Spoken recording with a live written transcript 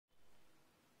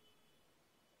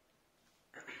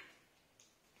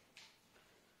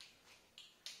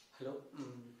Hello,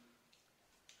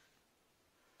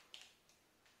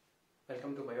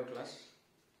 welcome to Bio class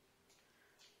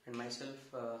and myself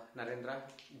Narendra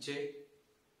J,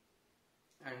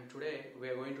 and today we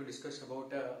are going to discuss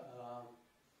about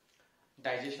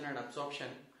digestion and absorption,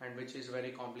 and which is a very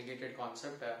complicated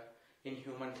concept in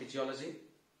human physiology.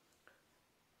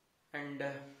 And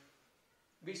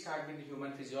we start with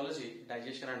human physiology,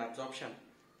 digestion and absorption.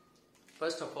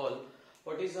 First of all,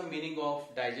 what is the meaning of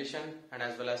digestion and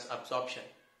as well as absorption?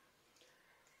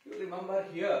 You remember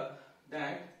here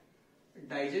that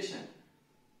digestion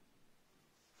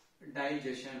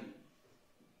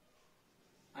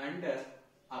and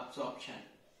absorption.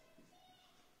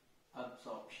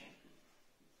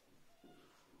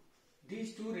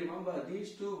 These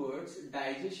two words,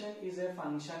 digestion is a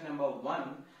function number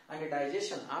one, and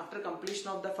digestion, after completion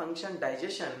of the function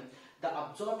digestion, the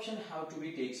absorption have to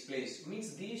be takes place.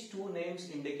 Means these two names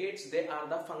indicates they are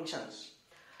the functions.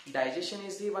 Digestion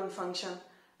is the one function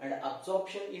and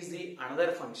absorption is the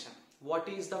another function. What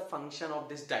is the function of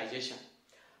this digestion?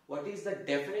 What is the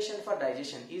definition for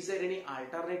digestion? Is there any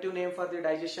alternative name for the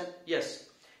digestion? Yes.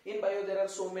 In bio there are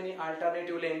so many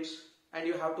alternative names, and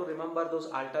you have to remember those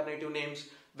alternative names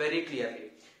very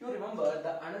clearly. You remember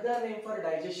the another name for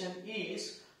digestion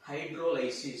is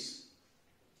hydrolysis.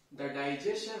 The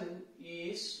digestion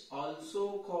is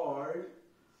also called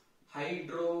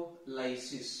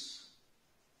hydrolysis.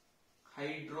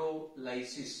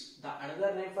 The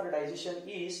another name for digestion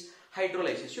is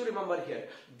hydrolysis. You remember here,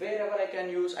 wherever I can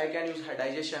use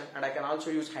digestion and I can also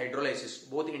use hydrolysis.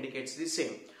 Both indicates the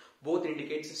same.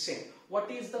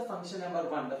 What is the function number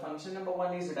one? The function number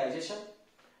one is digestion,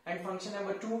 and function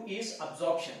number two is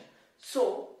absorption.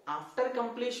 So after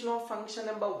completion of function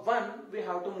number one, we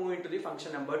have to move into the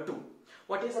function number two.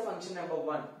 What is the function number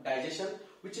one? Digestion,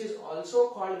 which is also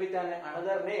called with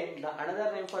another name. The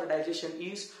another name for digestion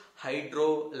is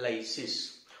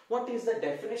hydrolysis. What is the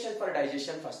definition for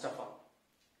digestion? First of all,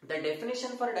 the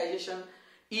definition for digestion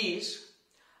is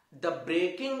the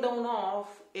breaking down of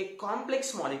a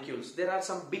complex molecules. There are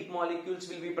some big molecules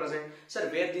will be present. Sir,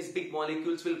 where these big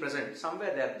molecules will present?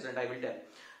 Somewhere they are present, I will tell.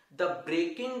 The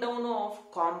breaking down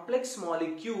of complex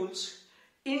molecules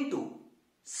into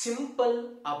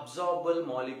simple absorbable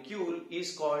molecule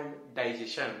is called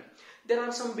digestion. There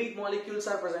are some big molecules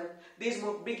are present. These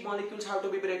big molecules have to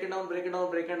be broken down,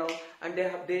 and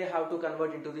they have to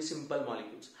convert into the simple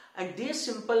molecules. And these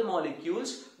simple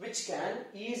molecules which can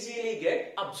easily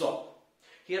get absorbed.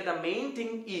 Here the main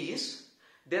thing is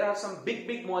there are some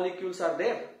big molecules are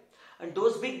there. And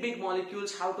those big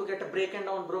molecules have to get broken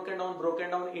down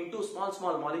into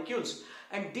small molecules.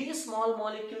 And these small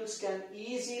molecules can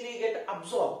easily get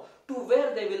absorbed. To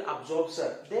where they will absorb,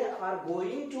 sir? They are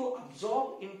going to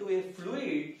absorb into a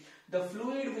fluid. The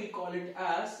fluid we call it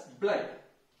as blood.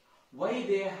 Why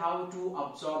they have to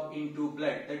absorb into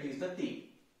blood?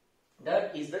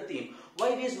 That is the theme.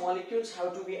 Why these molecules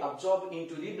have to be absorbed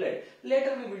into the blood?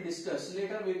 Later we will discuss.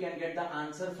 Later we can get the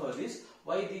answer for this.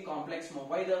 Why the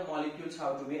molecules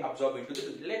have to be absorbed into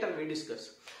the blood? Later we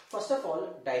discuss. First of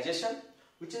all, digestion,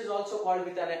 which is also called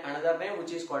with another name,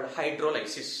 which is called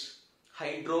hydrolysis.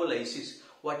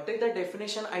 What is the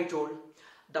definition I told?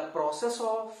 The process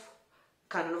of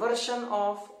conversion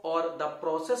of, or the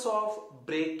process of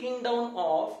breaking down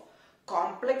of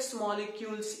complex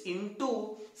molecules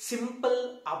into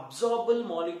simple absorbable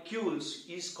molecules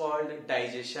is called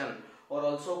digestion, or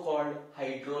also called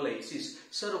hydrolysis.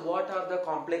 Sir, what are the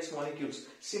complex molecules?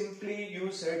 Simply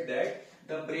you said that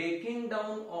the breaking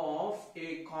down of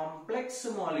a complex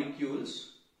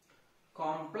molecules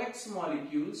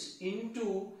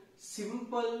into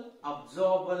simple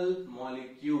absorbable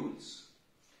molecules.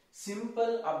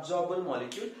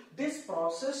 This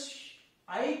process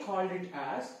I called it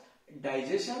as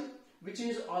digestion, which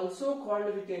is also called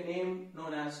with a name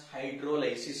known as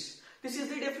hydrolysis. This is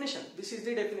the definition.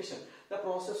 The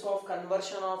process of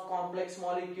conversion of complex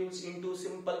molecules into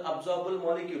simple absorbable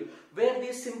molecule. Where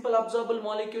these simple absorbable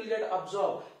molecule get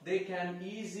absorbed, they can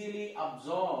easily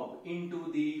absorb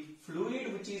into the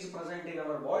fluid which is present in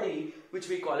our body, which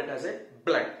we call it as a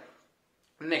blood.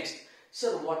 Next,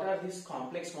 sir, what are these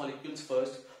complex molecules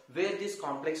first? Where these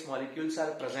complex molecules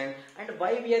are present, and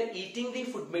why we are eating the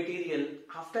food material?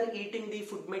 After eating the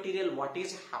food material, what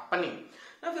is happening?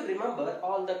 Now we remember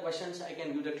all the questions, I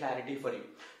can give the clarity for you.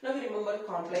 Now we remember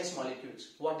complex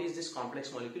molecules. What is this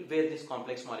complex molecule? Where these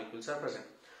complex molecules are present?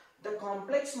 The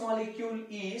complex molecule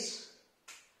is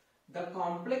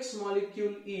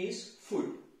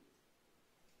food.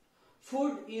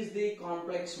 Food is the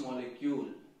complex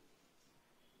molecule.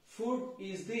 Food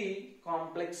is the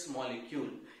complex molecule.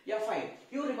 Yeah, fine.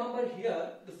 You remember here,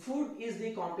 the food is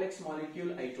the complex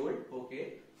molecule I told.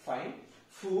 Okay, fine.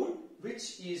 Food,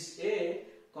 which is a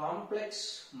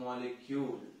complex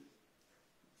molecule.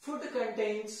 Food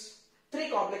contains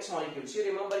three complex molecules. You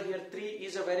remember here, three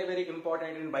is a very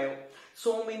important in bio.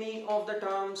 So many of the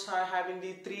terms are having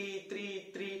the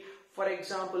three. For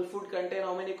example, food contain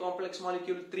how many complex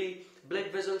molecule? 3. Blood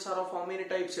vessels are of how many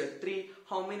types? 3.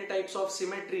 How many types of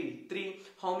symmetry? 3.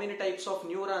 How many types of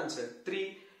neurons?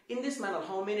 3. In this manner,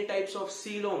 how many types of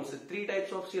coeloms? 3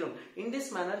 types of coelom. In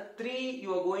this manner, 3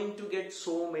 you are going to get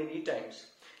so many times.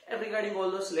 And regarding all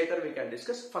those later we can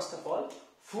discuss. First of all,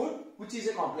 food, which is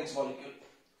a complex molecule.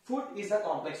 Food is a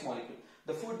complex molecule.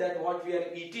 The food that what we are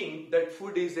eating, that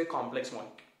food is a complex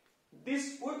molecule.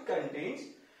 This food contains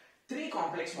 3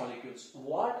 complex molecules.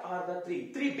 What are the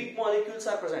 3? 3 big molecules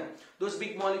are present. Those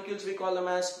big molecules we call them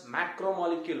as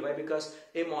macromolecule. Why? Because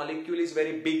a molecule is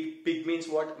very big. Big means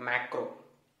what? Macro.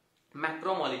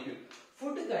 Macromolecule.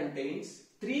 Food contains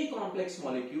 3 complex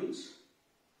molecules.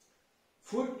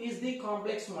 Food is the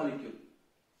complex molecule.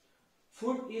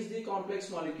 Food is the complex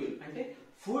molecule. And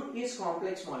food is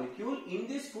complex molecule. In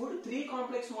this food, 3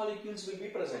 complex molecules will be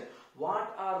present.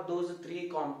 What are those 3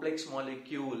 complex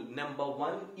molecules? Number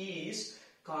 1 is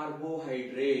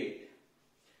carbohydrate.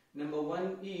 Number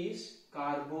 1 is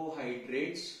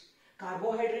carbohydrates.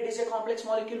 Carbohydrate is a complex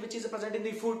molecule which is present in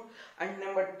the food. And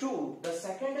number 2, the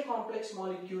second complex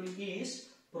molecule is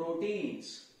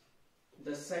proteins.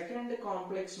 The second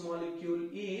complex molecule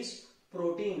is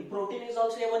protein. Protein is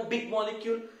also one big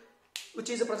molecule which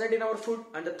is present in our food.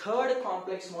 And the third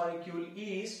complex molecule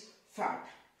is fat.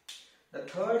 The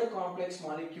third complex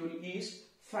molecule is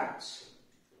fats.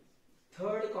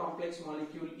 Third complex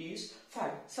molecule is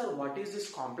fat. Sir, what is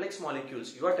this complex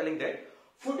molecules? You are telling that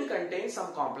food contains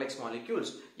some complex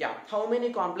molecules. Yeah, how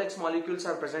many complex molecules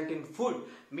are present in food?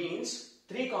 Means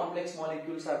 3 complex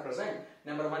molecules are present.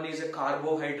 Number 1 is a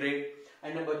carbohydrate,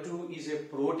 and number 2 is a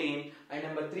protein, and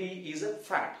number 3 is a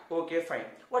fat. Okay, fine.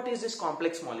 What is this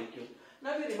complex molecule?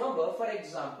 Now you remember, for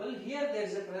example, here there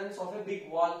is a presence of a big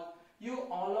wall.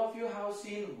 All of you have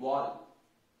seen wall.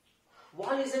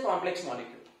 Wall is a complex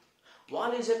molecule.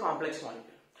 Wall is a complex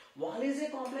molecule. Wall is a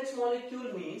complex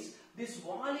molecule means this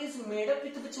wall is made up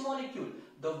with which molecule?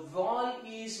 The wall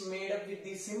is made up with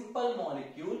the simple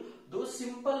molecule. Those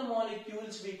simple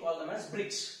molecules we call them as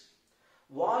bricks.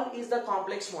 Wall is the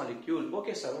complex molecule.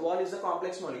 Okay, sir. Wall is the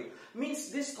complex molecule.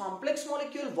 Means this complex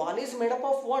molecule, wall is made up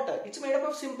of water. It's made up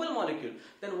of simple molecule.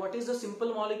 Then what is the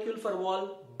simple molecule for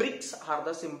wall? Bricks are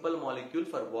the simple molecule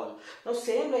for wall. Now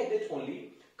same like that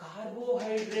only.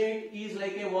 Carbohydrate is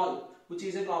like a wall, which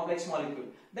is a complex molecule.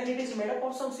 Then it is made up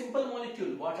of some simple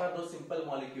molecule. What are those simple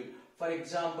molecule? For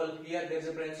example, here there is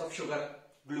a presence of sugar,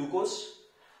 glucose,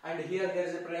 and here there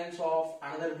is a presence of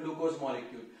another glucose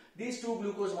molecule. These 2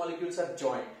 glucose molecules are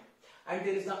joined, and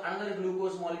there is another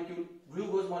glucose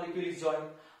molecule is joined,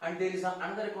 and there is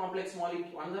another complex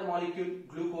molecule, another molecule,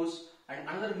 glucose, and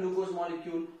another glucose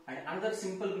molecule, and another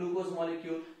simple glucose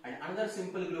molecule, and another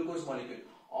simple glucose molecule.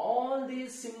 All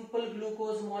these simple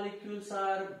glucose molecules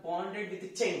are bonded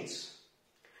with chains.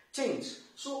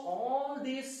 So all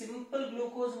these simple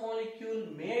glucose molecule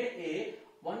made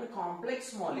one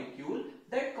complex molecule.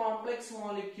 That complex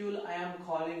molecule I am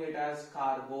calling it as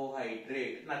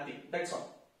carbohydrate. Nothing. That's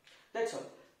all.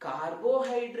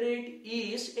 Carbohydrate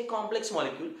is a complex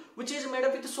molecule which is made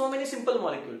up with so many simple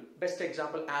molecules. Best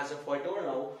example as of what I told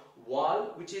now,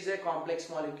 wall, which is a complex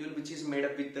molecule which is made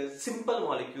up with the simple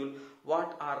molecule.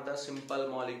 What are the simple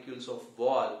molecules of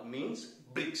wall? Means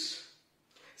bricks.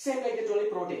 Same like that only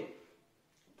protein.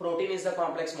 Protein is the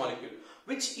complex molecule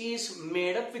which is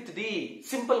made up with the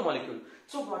simple molecule.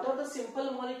 So what are the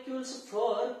simple molecules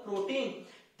for protein?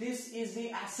 This is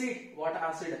the acid. What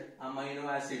acid? Amino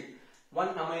acid. One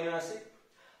amino acid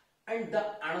and the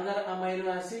another amino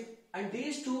acid, and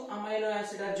these 2 amino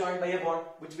acids are joined by a bond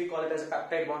which we call it as a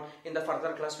peptide bond. In the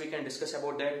further class we can discuss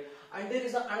about that. And there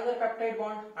is another peptide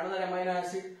bond, another amino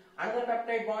acid, another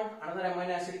peptide bond, another amino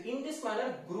acid. In this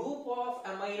manner, group of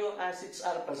amino acids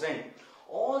are present.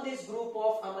 All this group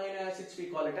of amino acids we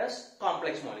call it as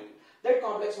complex molecule. That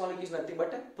complex molecule is nothing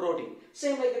but a protein.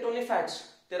 Same like that only fats.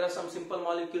 There are some simple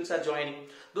molecules are joining.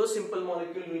 Those simple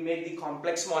molecules will make the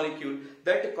complex molecule.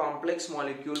 That complex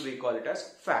molecule we call it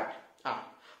as fat.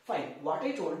 Fine. What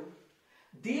I told,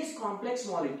 these complex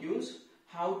molecules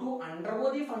have to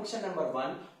undergo the function number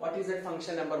 1. What is that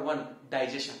function number 1?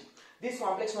 Digestion. These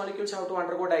complex molecules have to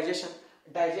undergo digestion.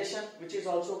 Digestion, which is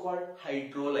also called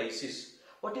hydrolysis.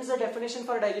 What is the definition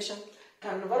for digestion?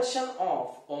 Conversion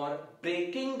of or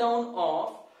breaking down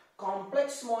of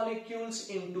complex molecules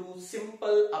into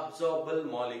simple absorbable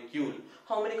molecule.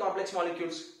 How many complex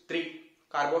molecules? 3.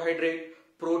 Carbohydrate,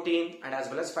 protein and as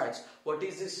well as fats. What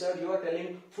is this, sir? You are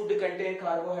telling food contain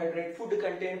carbohydrate, food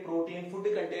contain protein, food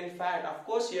contain fat. Of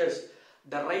course, yes.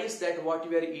 The rice that what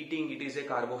you are eating, it is a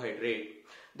carbohydrate.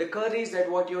 The curries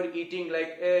that what you are eating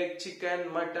like egg,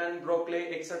 chicken, mutton, broccoli,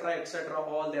 etc.,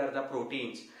 all they are the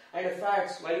proteins. And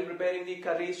fats, while preparing the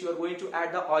curries, you are going to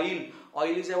add the oil.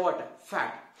 Oil is a what?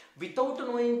 Fat. Without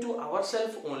knowing to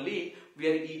ourselves only, we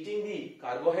are eating the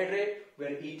carbohydrate, we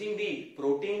are eating the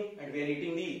protein and we are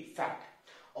eating the fat.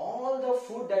 All the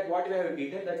food that what we have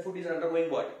eaten, that food is undergoing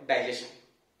what? Digestion.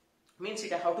 Means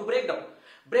it have to break down.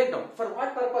 Break down. For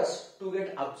what purpose? To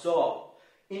get absorbed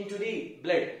into the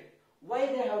blood. Why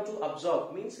they have to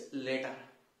absorb? Means later.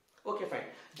 Okay, fine.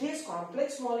 These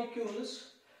complex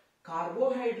molecules,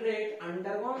 carbohydrate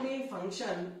undergone the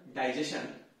function digestion.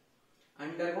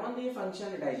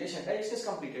 Digestion is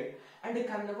completed and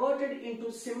converted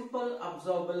into simple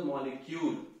absorbable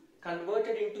molecule.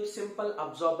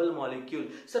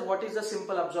 Sir, what is the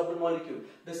simple absorbable molecule?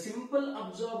 The simple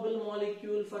absorbable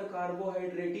molecule for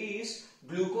carbohydrate is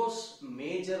glucose.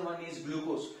 Major one is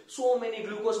glucose. So many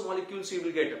glucose molecules you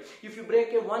will get. If you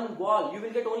break a one wall, you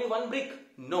will get only one brick.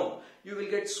 No, you will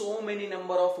get so many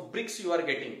number of bricks you are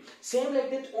getting. Same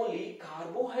like that only,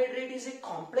 carbohydrate is a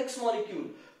complex molecule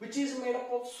which is made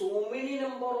up of so many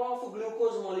number of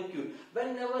glucose molecule.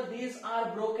 Whenever these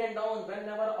are broken down,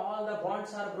 whenever all the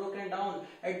bonds are broken down,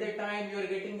 at that time you are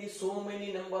getting the so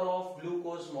many number of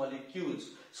glucose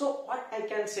molecules. So what I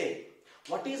can say,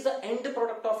 what is the end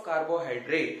product of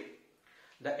carbohydrate?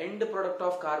 The end product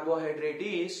of carbohydrate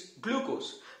is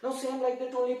glucose. Now same like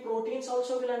that only, proteins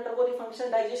also will undergo the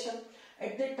function digestion.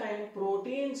 At that time,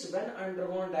 proteins when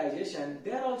undergone digestion,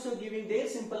 they are also giving their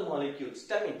simple molecules.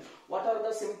 Tell me, what are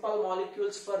the simple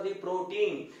molecules for the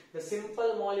protein? The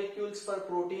simple molecules for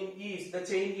protein is, the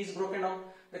chain is broken down,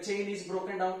 the chain is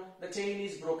broken down, the chain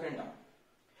is broken down.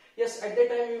 Yes, at that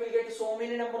time you will get so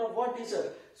many number of what is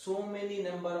it? So many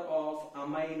number of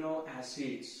amino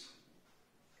acids.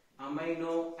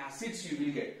 Amino acids you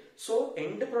will get. So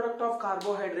end product of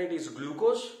carbohydrate is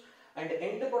glucose and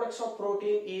end products of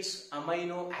protein is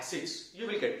amino acids you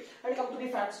will get. And come to the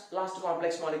fats, last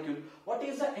complex molecule. What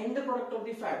is the end product of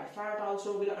the fat? Fat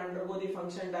also will undergo the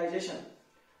function digestion.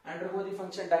 And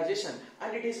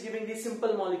it is giving the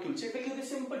simple molecules. It will give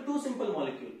the two simple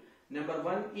molecule. Number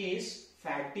one is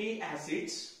fatty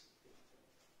acids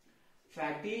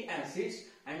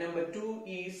and number two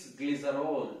is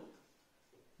glycerol.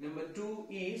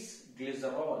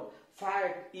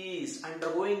 Fat is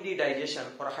undergoing the digestion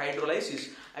or hydrolysis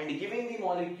and giving the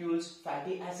molecules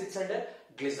fatty acids and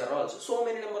glycerols. So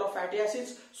many number of fatty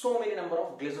acids, so many number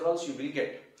of glycerols you will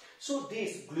get. So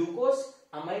these glucose,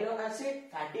 amino acid,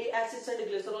 fatty acids and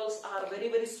glycerols are very,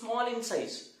 very small in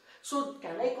size. So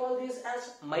can I call this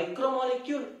as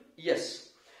micromolecule? Yes.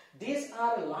 These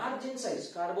are large in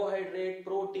size. Carbohydrate,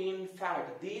 protein,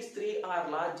 fat. These three are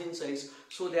large in size.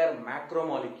 So they are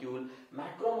macromolecule.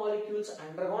 Macromolecules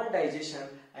undergone digestion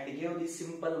and give the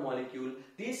simple molecule.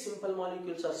 These simple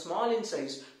molecules are small in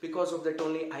size. Because of that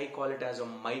only I call it as a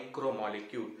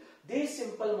micromolecule. These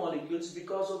simple molecules,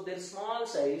 because of their small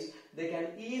size, they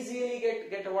can easily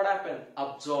get what happen?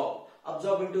 Absorb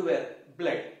into where?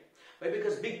 Blood. Why?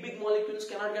 Because big molecules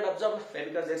cannot get absorbed. Why?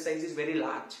 Because their size is very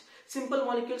large. Simple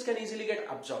molecules can easily get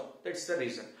absorbed. That's the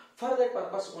reason. For that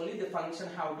purpose only the function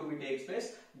have to be takes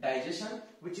place. Digestion,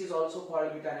 which is also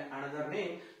called with another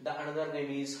name. The another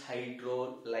name is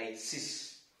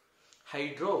hydrolysis.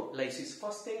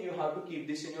 First thing you have to keep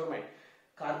this in your mind.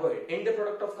 Carbohydrate. End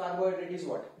product of carbohydrate is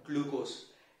what? Glucose.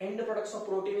 End products of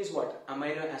protein is what?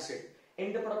 Amino acid.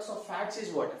 End products of fats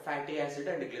is what? Fatty acid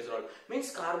and glycerol.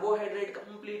 Means carbohydrate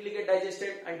completely get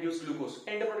digested and gives glucose.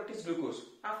 End product is glucose.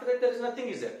 After that there is nothing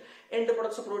is there. End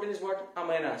products of protein is what?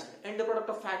 Amino acid. End product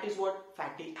of fat is what?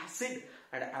 Fatty acid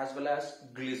and as well as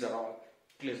glycerol.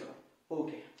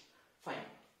 Okay, fine.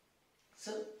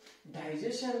 So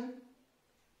digestion,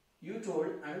 you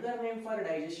told another name for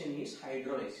digestion is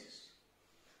hydrolysis.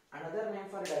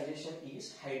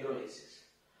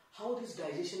 How this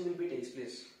digestion will be takes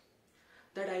place?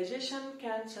 The digestion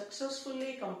can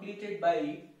successfully completed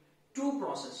by two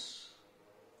processes.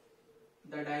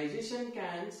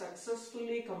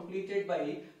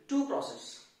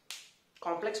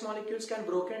 Complex molecules can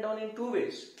broken down in two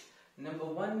ways. Number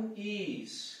one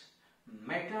is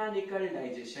mechanical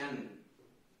digestion.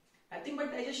 Nothing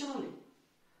but digestion only.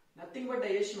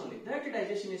 That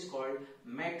digestion is called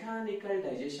mechanical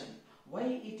digestion. Why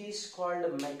it is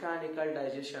called mechanical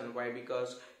digestion? Why?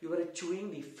 Because you are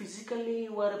chewing physically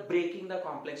you are breaking the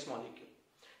complex molecule.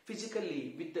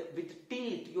 Physically, with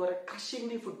teeth, you are crushing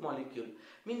the food molecule.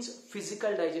 Means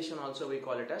physical digestion also we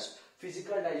call it as.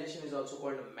 Physical digestion is also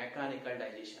called mechanical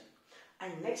digestion.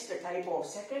 And second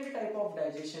type of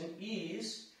digestion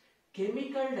is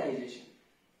chemical digestion.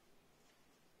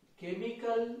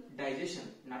 Chemical digestion.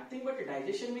 Nothing but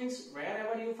digestion means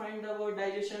wherever you find the word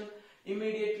digestion,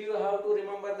 immediately you have to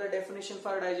remember the definition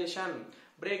for digestion.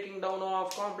 Breaking down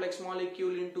of complex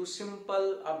molecule into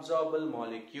simple absorbable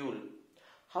molecule.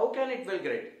 How can it will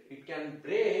break? It can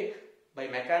break by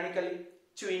mechanically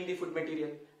chewing the food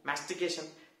material. Mastication.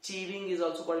 Chewing is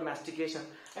also called mastication.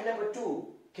 And number 2,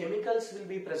 chemicals will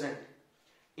be present.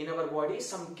 In our body,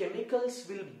 some chemicals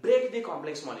will break the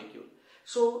complex molecule.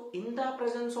 So, in the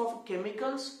presence of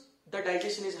chemicals, the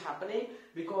digestion is happening.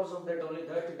 Because of that only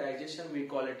that digestion we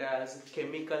call it as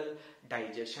chemical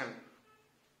digestion.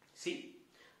 See,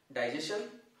 digestion,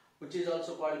 which is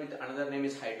also called with another name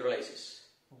is hydrolysis.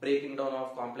 Breaking down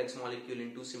of complex molecule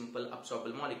into simple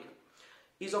absorbable molecule,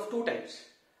 is of 2 types.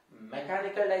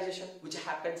 Mechanical digestion, which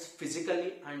happens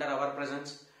physically under our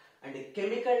presence, and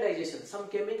chemical digestion. Some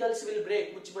chemicals will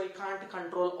break, which we can't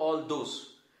control all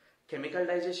those. Chemical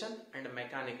digestion and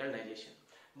mechanical digestion.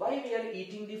 Why we are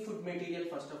eating the food material?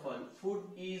 First of all, food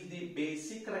is the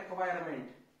basic requirement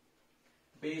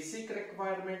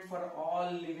for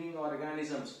all living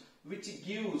organisms, which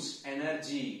gives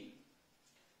energy.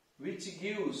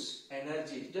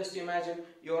 Just imagine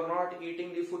you are not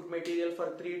eating the food material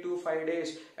for 3 to 5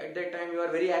 days. At that time you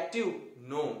are very active.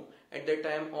 No. At that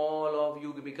time all of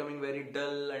you becoming very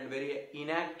dull and very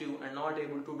inactive and not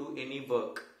able to do any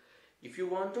work. If you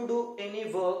want to do any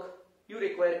work, you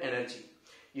require energy.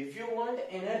 If you want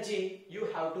energy, you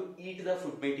have to eat the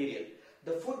food material.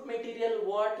 The food material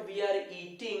what we are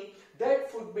eating, that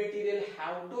food material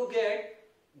have to get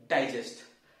digest.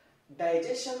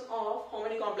 Digestion of how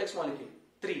many complex molecules?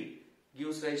 3.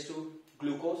 Gives rise to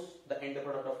glucose, the end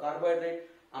product of carbohydrate,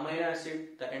 amino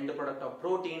acid, the end product of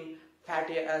protein,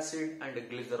 fatty acid and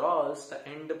glycerols, the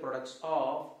end products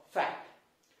of fat.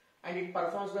 And it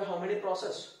performs by how many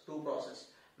processes? 2 processes.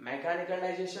 Mechanical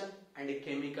digestion and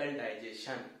chemical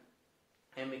digestion.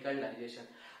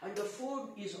 And the food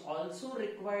is also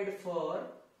required for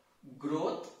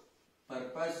growth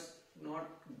purpose,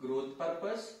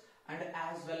 and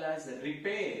as well as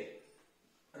repair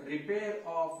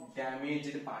of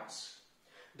damaged parts.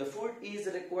 The food is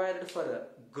required for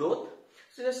growth.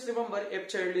 So just remember, if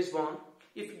child is born,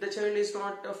 if the child is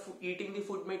not eating the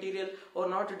food material or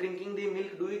not drinking the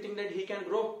milk, do you think that he can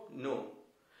grow? No.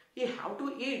 He have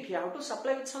to eat, he have to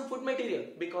supply with some food material.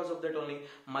 Because of that only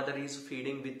mother is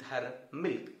feeding with her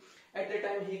milk. At that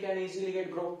time he can easily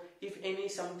get grow. If any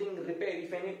something repair,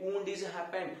 if any wound is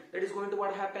happened, that is going to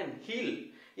what happen? Heal.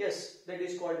 Yes, that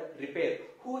is called repair.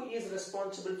 Who is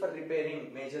responsible for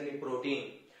repairing? Majorly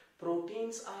protein.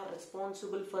 Proteins are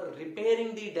responsible for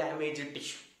repairing the damaged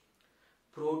tissue.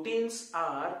 Proteins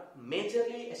are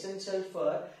majorly essential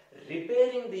for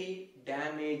repairing the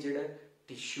damaged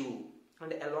tissue.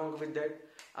 And along with that,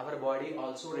 our body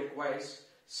also requires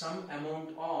some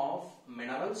amount of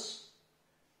minerals,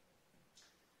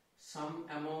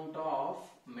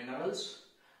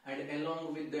 and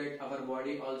along with that, our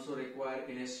body also requires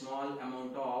in a small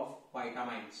amount of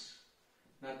vitamins.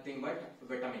 Nothing but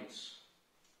vitamins.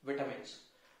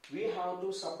 We have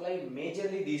to supply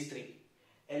majorly these 3.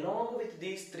 Along with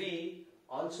these 3,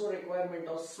 also requirement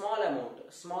of small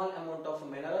amount of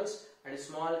minerals and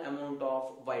small amount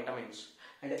of vitamins.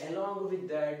 And along with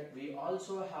that, we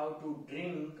also have to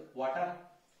drink water,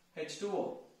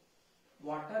 H2O.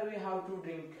 Water we have to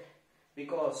drink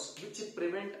because which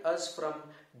prevent us from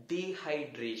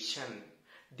dehydration.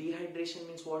 Dehydration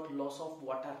means what? Loss of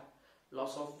water.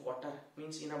 Loss of water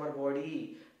means in our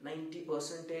body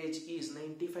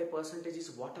 95%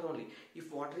 is water only.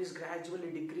 If water is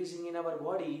gradually decreasing in our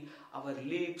body, our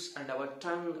lips and our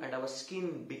tongue and our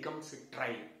skin becomes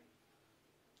dry.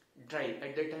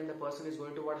 At that time the person is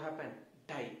going to what happen?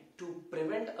 Die. To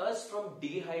prevent us from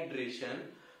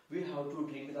dehydration, we have to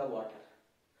drink the water.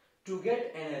 To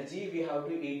get energy, we have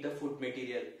to eat the food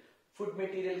material. Food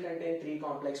material contains 3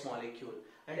 complex molecules.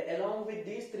 And along with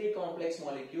these 3 complex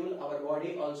molecules, our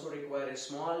body also requires a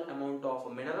small amount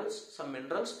of minerals, some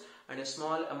minerals, and a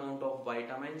small amount of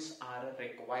vitamins are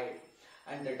required.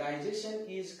 And the digestion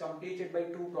is completed by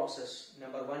 2 processes.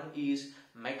 Number 1 is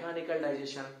mechanical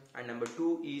digestion and number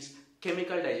 2 is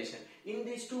chemical digestion. In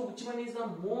these 2, which one is the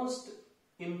most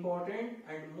important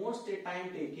and most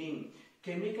time taking?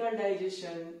 Chemical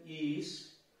digestion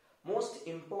is most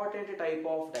important type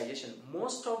of digestion.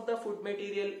 Most of the food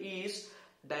material is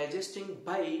digesting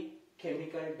by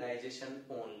chemical digestion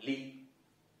only.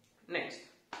 Next,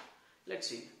 Let's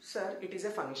see. Sir, it is a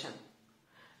function.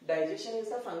 Digestion is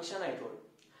the function I told.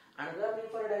 Another name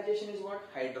for digestion is what?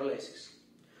 Hydrolysis.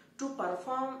 To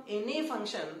perform any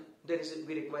function,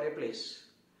 we require a place.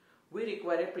 We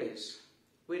require a place.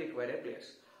 We require a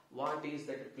place. What is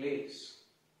that place?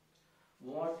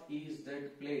 What is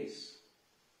that place?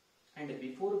 And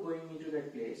before going into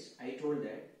that place, I told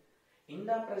that in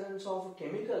the presence of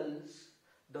chemicals,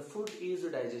 the food is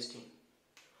digesting.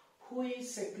 Who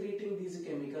is secreting these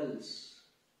chemicals?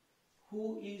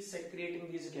 Who is secreting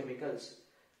these chemicals?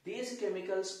 These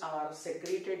chemicals are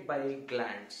secreted by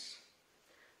glands.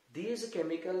 These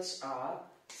chemicals are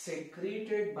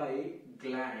secreted by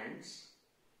glands.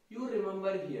 You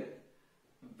remember here,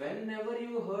 whenever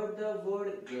you heard the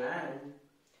word gland,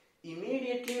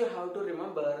 immediately you have to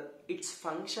remember its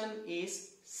function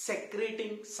is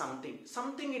secreting something.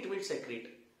 Something it will secrete.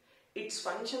 Its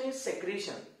function is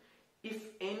secretion. If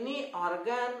any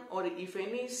organ or if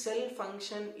any cell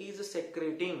function is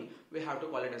secreting, we have to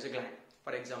call it as a gland.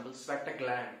 For example, sweat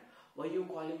gland. Why you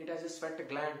calling it as a sweat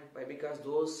gland? Why? Because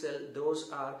those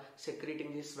are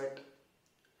secreting the sweat.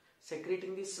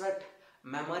 Secreting the sweat.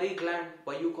 Mammary gland.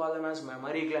 Why you call them as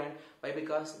mammary gland? Why?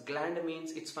 Because gland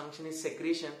means its function is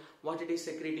secretion. What it is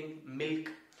secreting?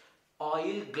 Milk.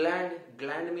 Oil gland.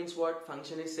 Gland means what?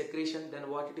 Function is secretion. Then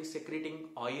what it is secreting?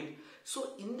 Oil.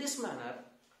 So in this manner,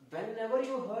 whenever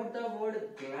you heard the word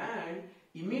gland,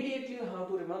 immediately you have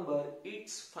to remember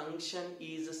its function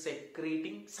is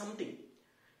secreting something.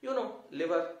 You know,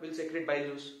 liver will secrete bile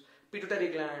juice. Pituitary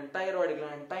gland, thyroid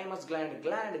gland, thymus gland,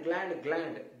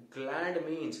 gland. Gland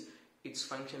means its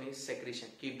function is secretion.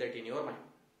 Keep that in your mind.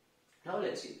 Now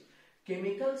let's see.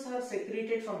 Chemicals are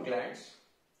secreted from glands.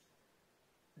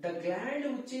 The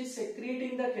gland which is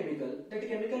secreting the chemical, that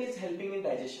chemical is helping in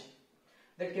digestion.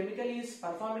 That chemical is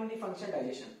performing the function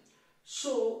digestion.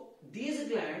 So these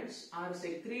glands are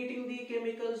secreting the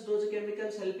chemicals, those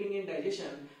chemicals helping in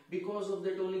digestion. Because of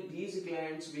that only these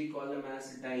glands we call them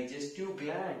as digestive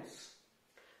glands.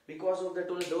 Because of that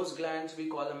only those glands we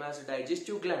call them as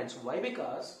digestive glands. Why?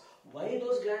 Because why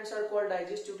those glands are called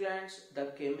digestive glands?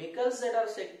 The chemicals that are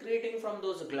secreting from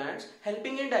those glands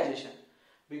helping in digestion.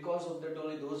 Because of that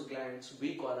only those glands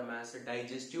we call them as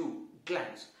digestive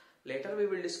glands. Later we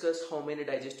will discuss how many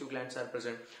digestive glands are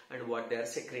present and what they are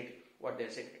secreting.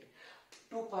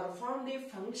 To perform the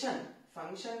function,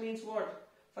 function means what?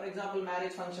 For example,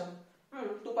 marriage function.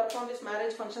 To perform this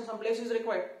marriage function, some place is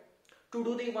required. To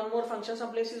do the one more function,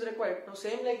 some place is required. Now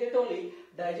same like that only,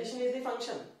 digestion is the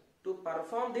function. To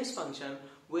perform this function,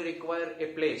 we require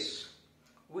a place.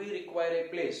 We require a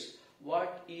place.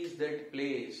 What is that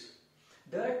place?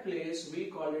 That place we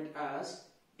call it as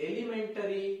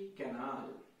alimentary canal.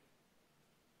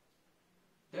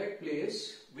 That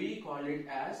place we call it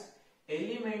as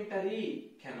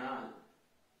alimentary canal,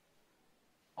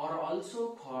 or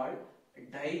also called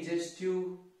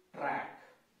digestive tract.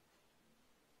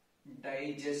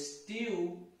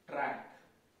 Digestive tract,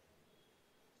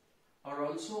 or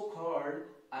also called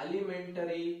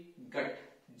alimentary gut.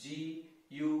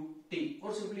 G-U-T,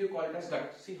 or simply you call it as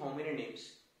gut. See how many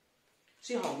names.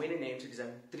 See how many names it is.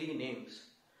 3 names.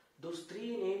 Those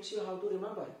 3 names you have to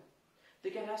remember. They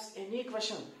can ask any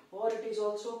question, or it is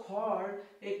also called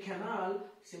a canal.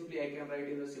 Simply I can write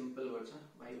in the simple words.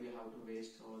 Why we have to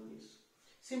waste all this?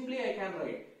 Simply I can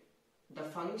write the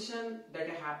function that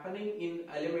is happening in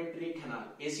alimentary canal.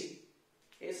 AC.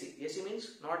 AC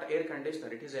means not air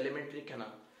conditioner. It is alimentary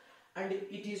canal. And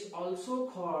it is also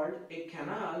called a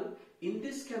canal. In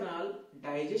this canal,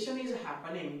 digestion is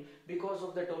happening. Because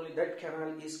of that only that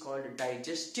canal is called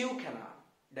digestive canal.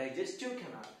 Digestive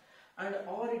canal. And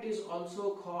or it is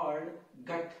also called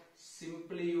gut.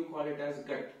 Simply you call it as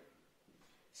gut.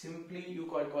 Simply you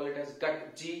call it as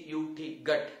gut. G-U-T,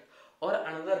 gut. Or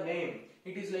another name,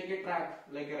 it is like a track,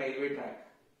 like a railway track.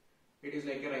 It is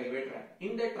like a railway track.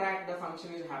 In the track, the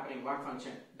function is happening. What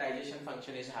function? Digestion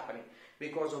function is happening.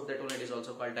 Because of that only it is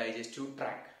also called digestive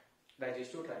tract.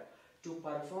 Digestive tract. To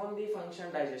perform the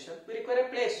function digestion, we require a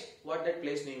place. What that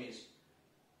place name is?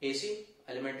 AC,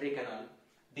 alimentary canal.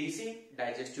 DC,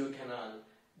 digestive canal.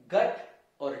 Gut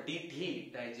or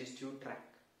DT, digestive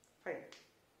tract. Fine.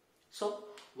 So,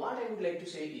 what I would like to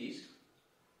say is,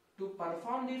 to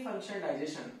perform the function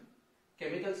digestion,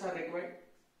 chemicals are required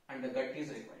and the gut is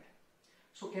required.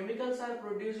 So, chemicals are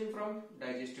producing from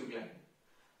digestive gland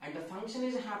and the function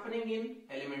is happening in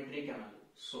alimentary canal.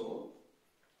 So,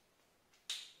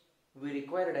 we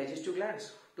require digestive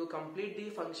glands. To complete the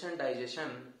function digestion,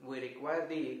 we require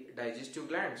the digestive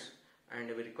glands and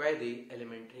we require the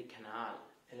alimentary canal.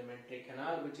 Alimentary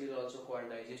canal, which is also called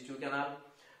digestive canal,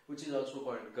 which is also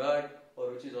called gut,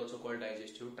 or which is also called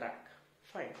digestive tract.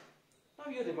 Fine.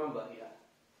 Now you remember here.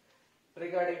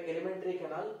 Regarding alimentary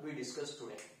canal, we discussed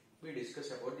today. We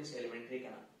discussed about this alimentary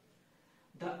canal.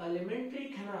 The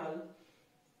alimentary canal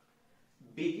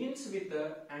begins with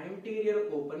the anterior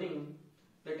opening.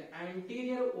 That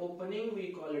anterior opening we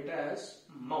call it as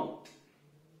mouth.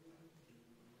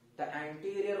 The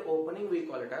anterior opening we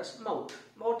call it as mouth.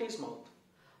 Mouth is mouth.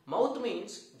 Mouth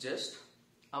means just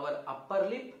our upper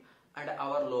lip and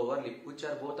our lower lip, which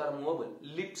are both are movable.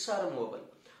 Lips are movable.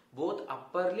 Both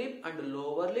upper lip and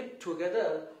lower lip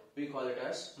together we call it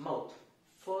as mouth.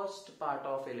 First part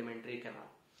of alimentary canal.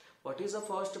 What is the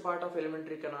first part of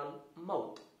alimentary canal?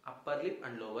 Mouth. Upper lip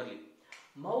and lower lip.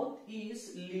 Mouth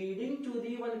is leading to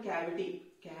the one cavity.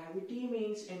 Cavity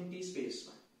means empty space.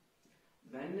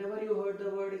 Whenever you heard the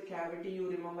word cavity, you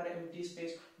remember empty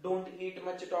space. Don't eat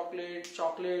much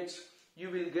chocolates. You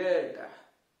will get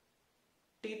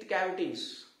teeth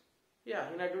cavities. Yeah,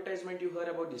 in advertisement you heard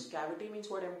about this. Cavity means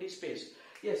what? Empty space.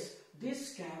 Yes,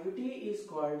 this cavity is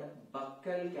called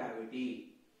buccal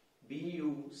cavity.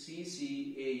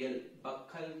 B-U-C-C-A-L.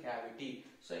 Buccal cavity.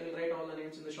 So I will write all the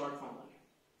names in the short form only.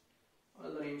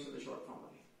 All the names in the short form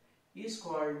only. Is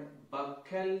called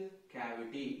buccal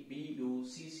cavity.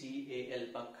 B-U-C-C-A-L.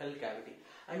 Buccal cavity.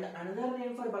 And another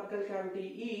name for buccal cavity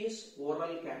is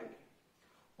oral cavity.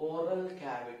 Oral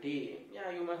cavity. Yeah,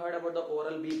 you may heard about the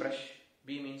Oral B brush.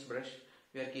 B means brush.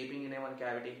 We are keeping in a one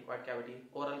cavity. What cavity?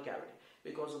 Oral cavity.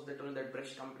 Because of that, that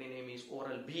brush company name is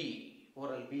Oral B.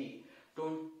 Oral B.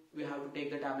 We have to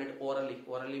take the tablet orally.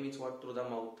 Orally means what? Through the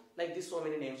mouth. Like this, so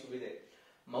many names will be there.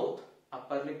 Mouth,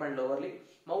 upper lip and lower lip.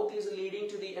 Mouth is leading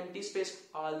to the empty space.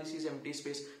 All this is empty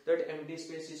space. That empty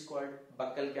space is called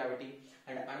buccal cavity.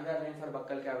 And another name for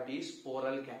buccal cavity is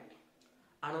oral cavity.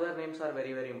 Another names are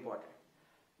very, very important.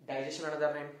 Digestion,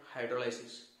 another name,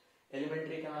 hydrolysis.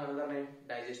 Alimentary canal, another name,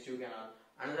 digestive canal.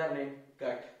 Another name,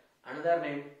 gut. Another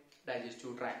name,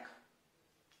 digestive tract.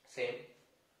 Same.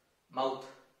 Mouth.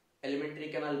 Alimentary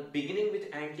canal beginning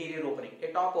with anterior opening, a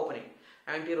top opening.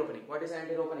 Anterior opening. What is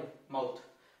anterior opening? Mouth.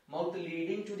 Mouth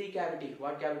leading to the cavity.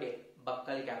 What cavity?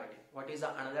 Buccal cavity. What is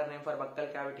the another name for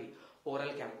buccal cavity? Oral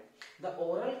cavity. The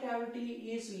oral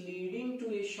cavity is leading to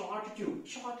a short tube.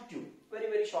 Short tube. Very,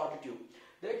 very short tube.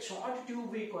 That short tube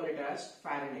we call it as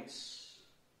pharynx.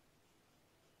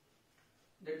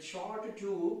 That short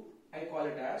tube I call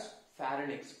it as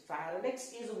pharynx.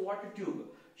 Pharynx is what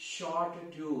tube?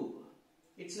 Short tube.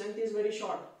 Its length is very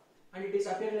short and it is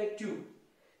appear like tube.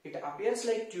 It appears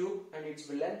like tube and its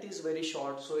length is very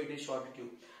short, so it is short tube.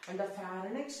 And the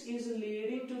pharynx is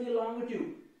leading to the long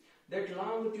tube. That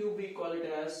long tube we call it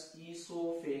as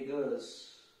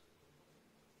esophagus.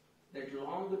 That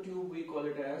long tube we call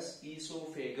it as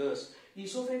esophagus.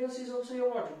 Esophagus is also a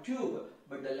what? Tube.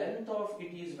 But the length of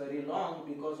it is very long,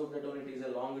 because of that only it is a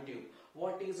long tube.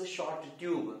 What is a short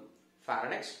tube?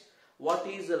 Pharynx. What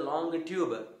is a long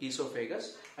tube?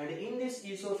 Esophagus. And in this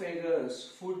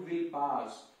esophagus, food will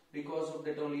pass. Because of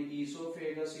that only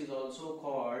esophagus is also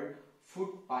called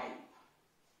food pipe.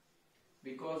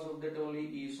 Because of that only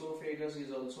esophagus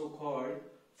is also called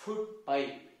food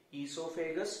pipe.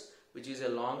 Esophagus, which is a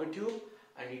long tube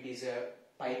and it is a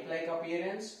pipe-like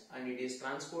appearance and it is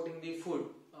transporting the food.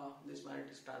 This man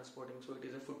is transporting, so it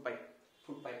is a food pipe.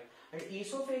 Food pipe. And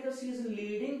esophagus is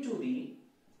leading to the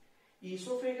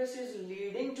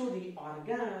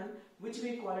organ which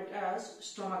we call it as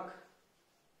stomach.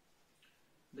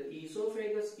 The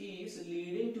esophagus is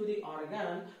leading to the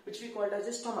organ which we call it as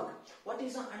a stomach. What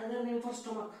is the another name for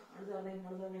stomach? Another name.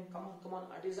 Come on.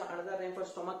 What is the another name for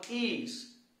stomach?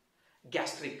 Is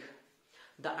gastric.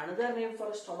 The another name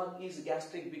for stomach is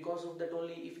gastric. Because of that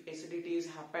only, if acidity is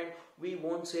happened, we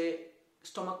won't say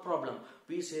stomach problem.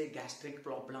 We say gastric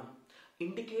problem,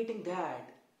 indicating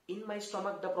that in my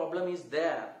stomach the problem is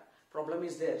there.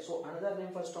 So another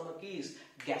name for stomach is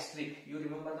gastric. You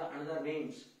remember the another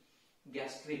names.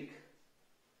 Gastric.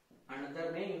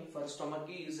 Another name for stomach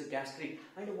is gastric.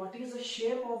 And what is the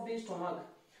shape of the stomach?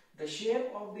 The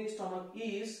shape of the stomach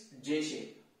is J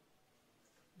shape.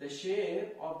 The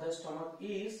shape of the stomach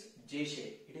is J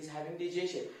shape. It is having the J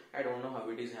shape. I don't know how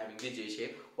it is having the J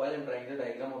shape. While I am drawing the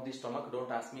diagram of the stomach,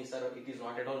 don't ask me, sir, it is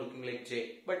not at all looking like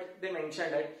J. But they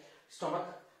mentioned that stomach,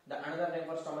 the another name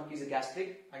for stomach is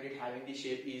gastric and it having the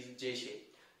shape is J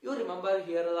shape. You remember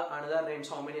here are the another names.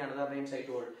 How many another names I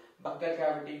told? Buccal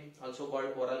cavity, also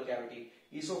called oral cavity.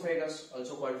 Esophagus,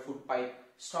 also called food pipe.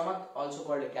 Stomach, also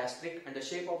called gastric. And the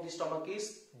shape of the stomach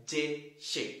is J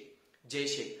shape. J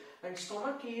shape. And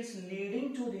stomach is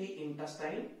leading to the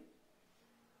intestine.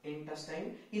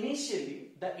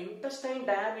 Initially, the intestine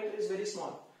diameter is very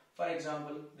small. For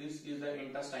example, this is the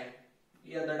intestine.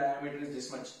 Here the diameter is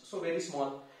this much. So very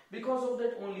small. Because of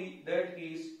that only, that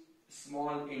is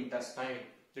small intestine.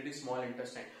 That is small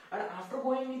intestine. And after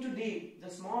going into deep, the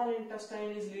small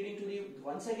intestine is leading to the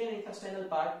once again intestinal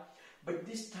part. But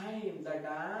this time the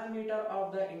diameter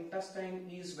of the intestine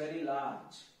is very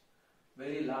large.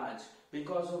 Very large.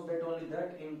 Because of that only,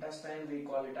 that intestine we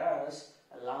call it as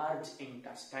a large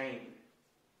intestine.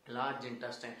 Large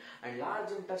intestine. And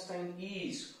large intestine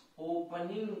is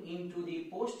opening into the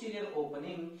posterior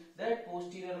opening. That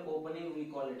posterior opening we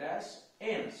call it as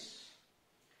anus.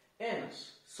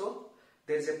 Anus. So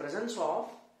there is a presence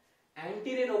of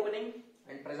anterior opening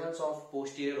and presence of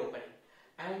posterior opening.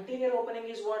 Anterior opening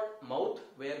is what? Mouth,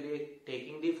 where we are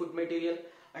taking the food material,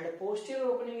 and a posterior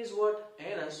opening is what?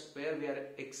 Anus, where we are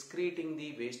excreting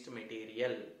the waste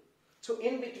material. So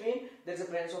in between there is a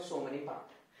presence of so many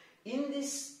parts. In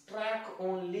this tract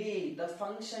only the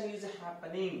function is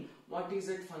happening. What is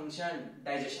that function?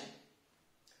 Digestion.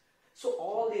 So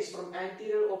all this from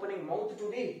anterior opening mouth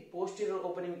to the posterior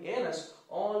opening anus,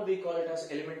 all we call it as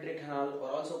alimentary canal,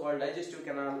 or also called digestive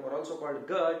canal, or also called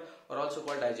gut, or also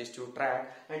called digestive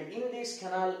tract. And in this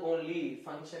canal only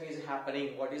function is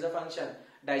happening. What is the function?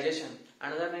 Digestion.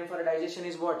 Another name for digestion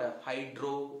is what?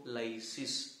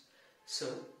 Hydrolysis. So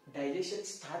digestion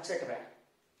starts at where?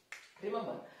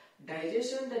 Remember,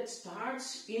 digestion that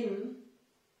starts in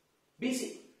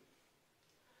BC.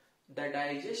 The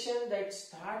digestion that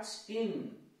starts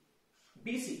in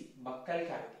BC, buccal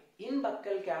cavity. In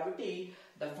buccal cavity,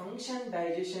 the function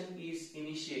digestion is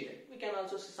initiated. We can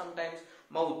also see sometimes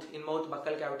mouth. In mouth,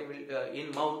 buccal cavity will,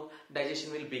 in mouth,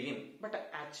 digestion will begin.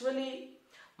 But actually,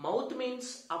 mouth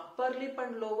means upper lip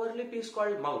and lower lip is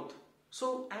called mouth.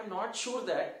 So I am not sure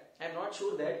that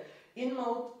in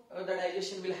mouth the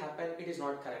digestion will happen. It is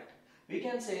not correct. We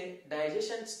can say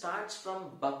digestion starts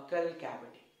from buccal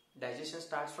cavity. Digestion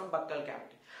starts from buccal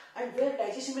cavity. And where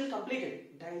digestion will complete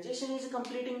it? Digestion is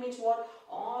completing means what?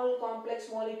 All complex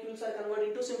molecules are converted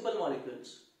into simple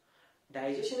molecules.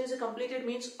 Digestion is completed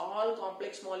means all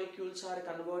complex molecules are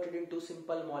converted into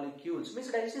simple molecules. Means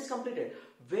digestion is completed.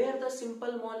 Where the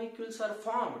simple molecules are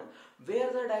formed, where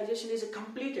the digestion is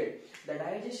completed, the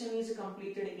digestion is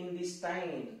completed in the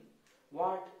spine.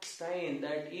 What spine?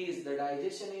 That is, the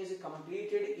digestion is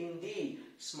completed in the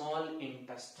small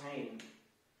intestine.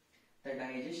 The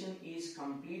digestion is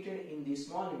completed in the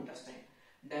small intestine.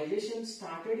 Digestion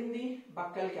started in the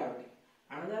buccal cavity.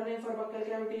 Another name for buccal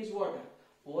cavity is what?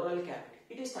 Oral cavity.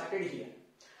 It is started here.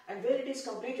 And where it is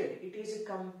completed? It is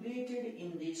completed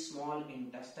in the small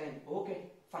intestine. Okay,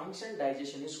 function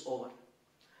digestion is over.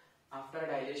 After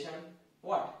digestion,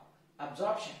 what?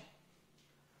 Absorption.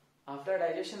 After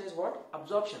digestion is what?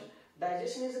 Absorption.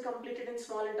 Digestion is completed in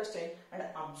small intestine, and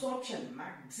absorption,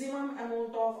 maximum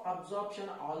amount of absorption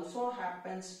also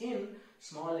happens in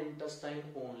small intestine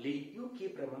only. You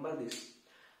keep remember this.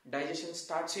 Digestion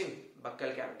starts in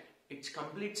buccal cavity. It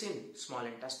completes in small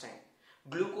intestine.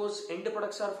 Glucose end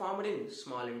products are formed in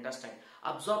small intestine.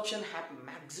 Absorption,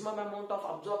 maximum amount of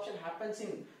absorption happens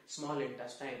in small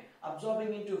intestine.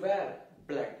 Absorbing into where?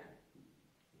 Blood.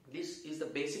 This is the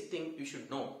basic thing you should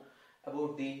know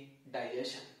about the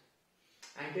digestion.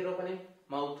 Anterior opening,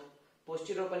 mouth.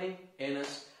 Posterior opening,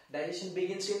 anus. Digestion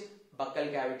begins in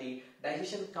buccal cavity.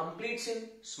 Digestion completes in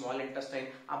small intestine.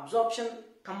 Absorption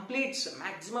completes,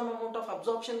 maximum amount of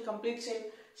absorption completes in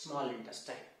small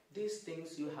intestine. These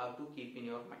things you have to keep in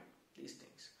your mind. These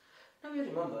things. Now you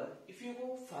remember, if you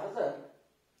go further,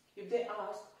 if they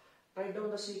ask, write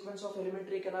down the sequence of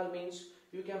alimentary canal means,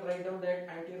 you can write down that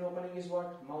anterior opening is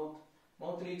what? Mouth.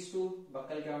 Mouth leads to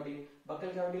buccal cavity.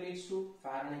 Buccal cavity leads to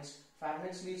pharynx.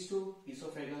 Pharynx leads to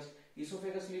esophagus.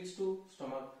 Esophagus leads to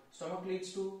stomach. Stomach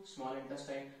leads to small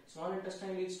intestine. Small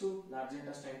intestine leads to large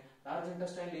intestine. Large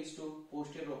intestine leads to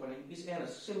posterior opening is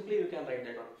anus. Simply you can write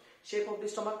that one. Shape of the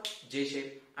stomach, J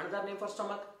shape. Another name for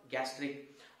stomach,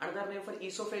 gastric. Another name for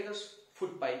esophagus,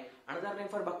 food pipe. Another name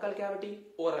for buccal cavity,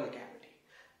 oral cavity.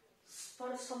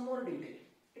 For some more detail,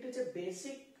 it is a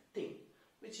basic thing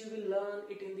which you will learn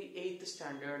it in the 8th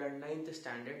standard and 9th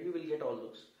standard. You will get all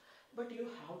those. But you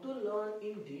have to learn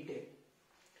in detail.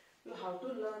 You have to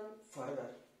learn further.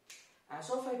 As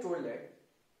of I told that,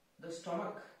 the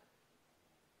stomach,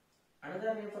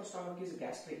 another name for stomach is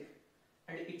gastric,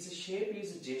 and its shape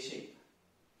is J shape.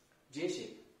 J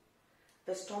shape.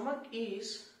 The stomach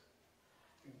is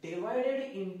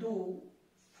divided into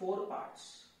 4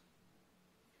 parts.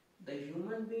 The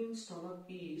human being stomach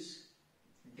is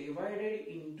divided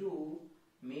into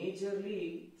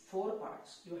majorly 4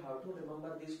 parts. You have to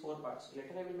remember these 4 parts.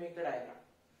 Later I will make the diagram.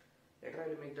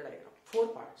 4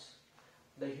 parts.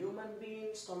 The human being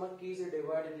stomach is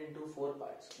divided into 4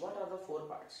 parts. What are the 4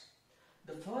 parts?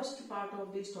 The first part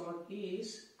of the stomach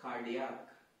is cardiac.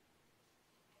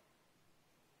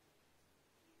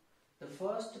 The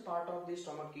first part of the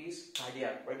stomach is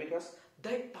cardiac. Why? Because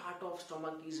that part of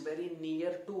stomach is very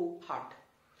near to heart.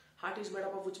 Heart is made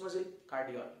up of which muscle?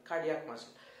 Cardiac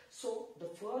muscle. So the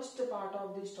first part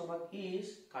of the stomach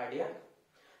is cardiac,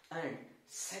 and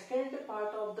second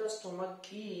part of the stomach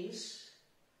is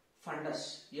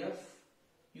fundus.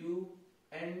 F-U-N-D-U-S.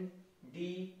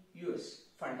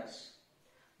 Fundus.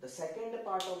 The second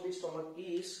part of the stomach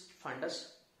is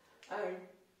fundus, and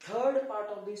third part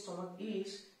of the stomach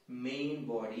is main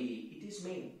body. It is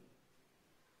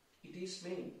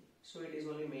main. So it is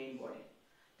only main body.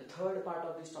 The third part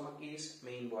of the stomach is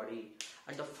main body,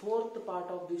 and the fourth part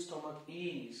of the stomach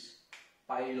is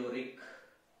pyloric.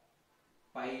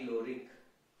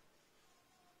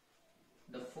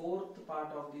 The fourth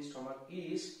part of the stomach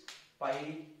is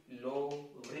pyloric.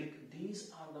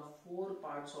 These are the four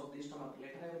parts of the stomach.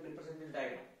 Later I will represent this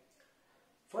diagram.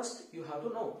 First you have to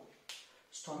know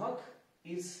stomach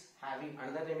is having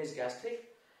another name is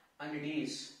gastric, and it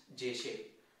is J-shape.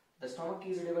 The stomach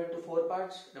is divided into four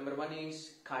parts. Number 1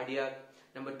 is cardiac,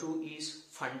 number 2 is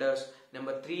fundus,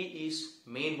 number 3 is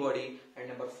main body, and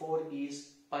number 4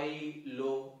 is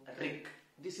pyloric.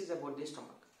 This is about the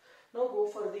stomach. Now go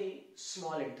for the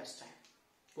small intestine.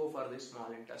 What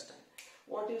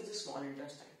is the small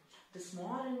intestine? The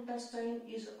small intestine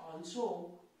is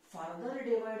also further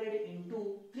divided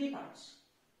into three parts.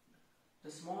 The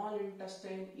small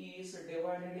intestine is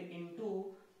divided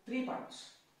into three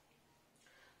parts.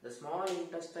 The small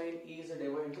intestine is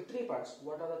divided into three parts.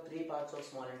 What are the three parts of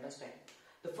small intestine?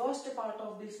 The first part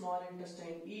of the small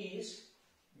intestine is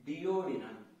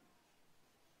duodenum.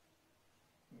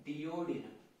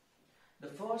 The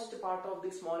first part of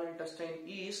the small intestine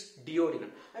is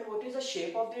duodenum. And what is the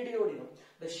shape of the duodenum?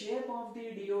 The shape of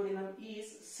the duodenum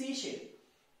is C-shape.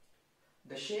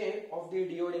 The shape of the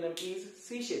duodenum is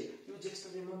C-shape. You just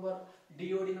remember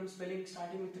duodenum spelling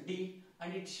starting with D,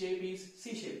 and its shape is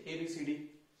C-shape. ABCD.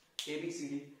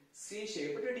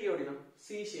 C-shaped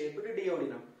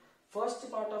duodenum. First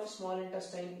part of small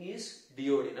intestine is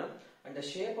duodenum, and the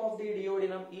shape of the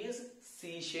duodenum is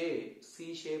C-shaped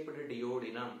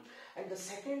duodenum. And the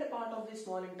second part of the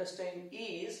small intestine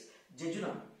is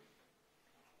jejunum.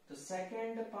 The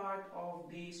second part of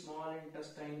the small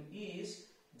intestine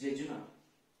is jejunum.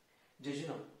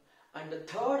 And the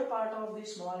third part of the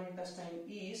small intestine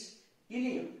is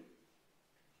ileum.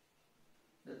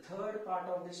 The third part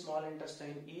of the small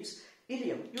intestine is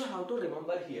ileum. You have to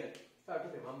remember here.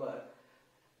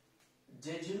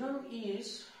 Jejunum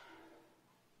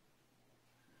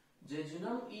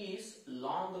is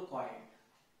long coiled.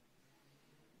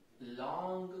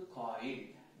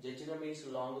 Jejunum is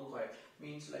long coiled.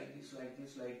 Means like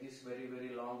this. Very,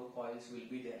 very long coils will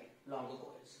be there. Long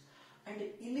coils. And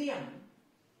ileum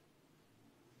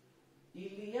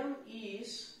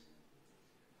is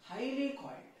highly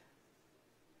coiled.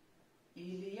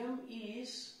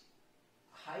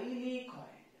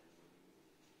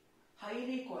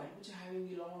 Which is having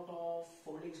a lot of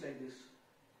foldings like this.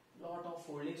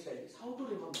 How to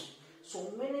remember? So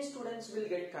many students will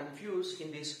get confused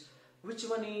in this. Which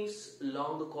one is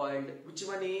long coiled? Which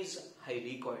one is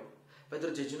highly coiled?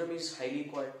 Whether jejunum is highly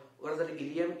coiled, whether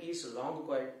ileum is long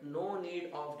coiled. No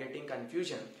need of getting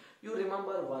confusion. You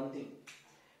remember one thing.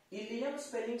 Ileum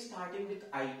spelling starting with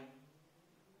I.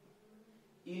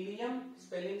 Ileum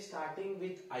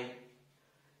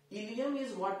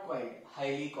is what coiled?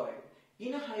 Highly coiled.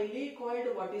 In a highly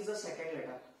coiled, what is the second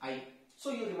letter? I.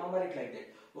 So you remember it like that.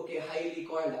 Okay, highly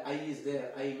coiled, I is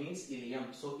there. I means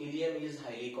ileum. So ileum is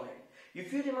highly coiled.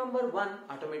 If you remember one,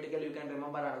 automatically you can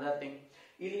remember another thing.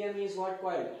 Ileum is what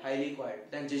coiled? Highly coiled.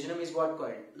 Then jejunum is what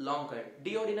coiled? Long coiled.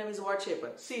 Duodenum is what shape?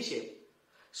 C shape.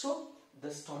 So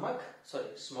the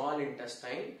small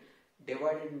intestine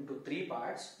divided into three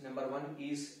parts. Number 1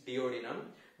 is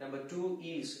duodenum. Number 2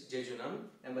 is jejunum.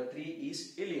 Number 3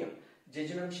 is ileum.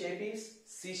 Jejunum shape is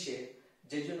C shape.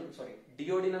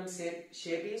 Duodenum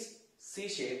shape is C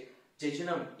shape.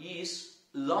 Jejunum is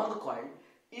long coiled.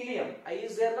 Ileum, I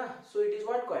is there na? So it is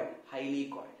what coiled? Highly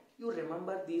coiled. You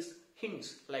remember these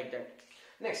hints like that.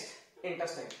 Next,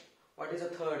 intestine. What is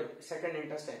the second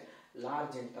intestine?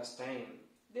 Large intestine.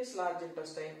 This large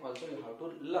intestine also you have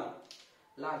to learn.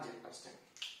 Large intestine.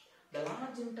 The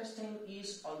large intestine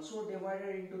is also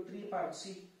divided into three parts.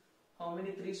 See how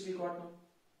many threes we got now?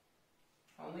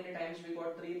 How many times we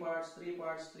got three parts?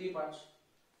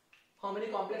 How many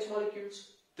complex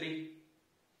molecules? 3.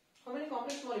 How many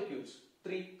complex molecules?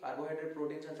 3. Carbohydrate,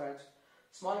 proteins and fats.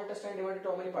 Small intestine divided into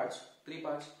how many parts? 3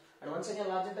 parts. And once again,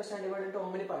 large intestine divided into how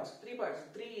many parts? 3 parts.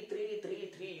 3, 3,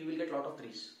 3, 3. You will get lot of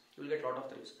 3s. You will get lot of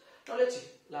 3s. Now let's see.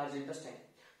 Large intestine.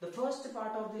 The first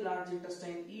part of the large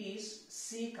intestine is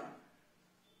cecum.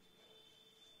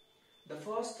 The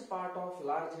first part of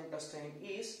large intestine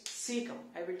is cecum.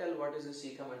 I will tell what is the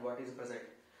cecum and what is present.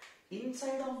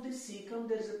 Inside of this cecum,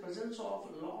 there is a presence of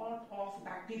lot of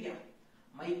bacteria.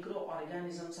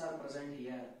 Microorganisms are present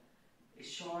here.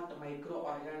 Short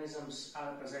microorganisms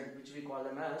are present, which we call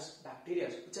them as bacteria,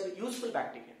 which are useful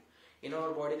bacteria. In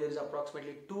our body, there is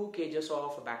approximately 2 kgs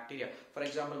of bacteria. For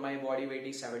example, my body weight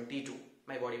is 72.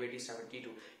 My body weight is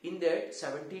 72. In that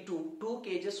 72, 2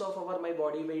 kgs of my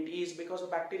body weight is because of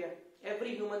bacteria.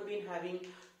 Every human being having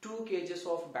 2 kgs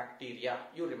of bacteria.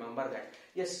 You remember that.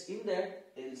 Yes, in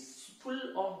that is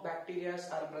full of bacteria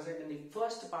are present in the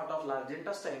first part of large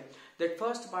intestine. That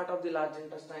first part of the large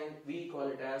intestine, we call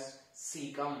it as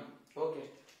cecum. Okay,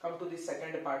 come to the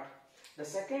second part. The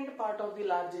second part of the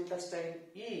large intestine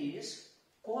is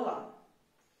colon.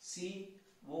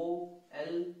 C-O-L-O-N.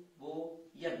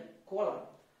 Colon.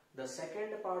 The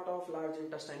second part of large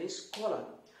intestine is colon.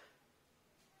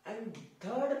 And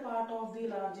third part of the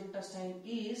large intestine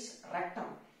is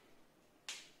rectum.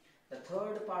 The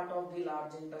third part of the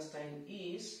large intestine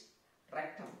is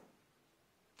rectum.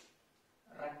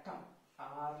 Rectum.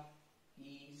 R-E-C-T-U-M.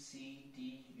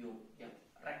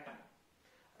 Rectum.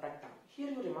 Rectum.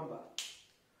 Here you remember.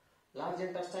 Large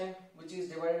intestine, which is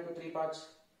divided into 3 parts.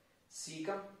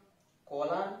 Cecum,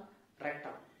 colon,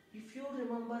 rectum. If you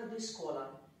remember this colon,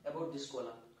 about this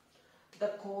colon,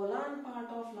 the colon part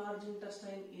of large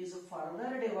intestine is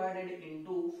further divided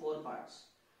into 4 parts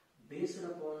based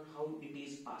upon how it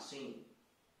is passing.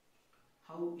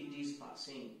 How it is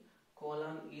passing.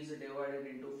 Colon is divided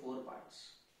into 4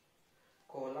 parts.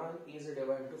 Colon is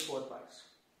divided into 4 parts.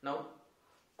 Now,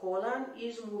 colon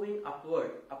is moving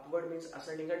upward. Upward means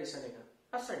ascending or descending?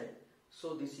 Ascending.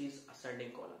 So this is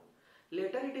ascending colon.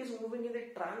 Later it is moving in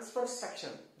the transverse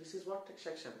section. This is what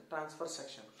section? Transverse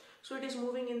section. So it is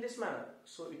moving in this manner.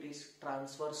 So it is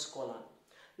transverse colon.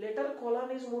 Later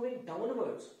colon is moving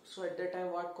downwards. So at that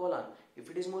time what colon? If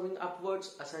it is moving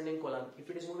upwards, ascending colon. If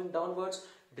it is moving downwards,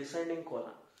 descending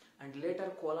colon. And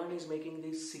later colon is making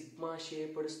this sigma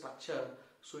shaped structure.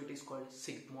 So it is called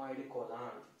sigmoid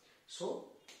colon. So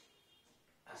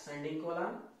ascending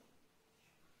colon.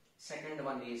 Second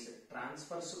one is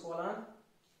transverse colon.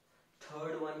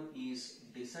 Third one is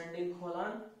descending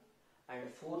colon.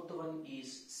 And fourth one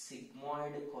is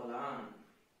sigmoid colon.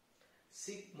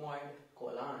 Sigmoid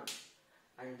colon.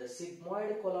 And the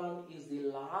sigmoid colon is the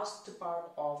last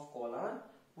part of colon,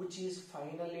 which is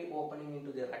finally opening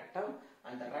into the rectum,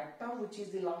 and the rectum, which is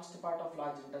the last part of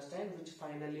large intestine, which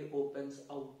finally opens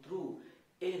out through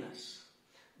anus.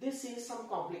 This is some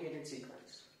complicated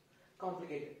sequence.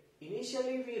 Complicated.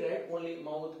 Initially we read only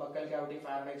mouth, buccal cavity,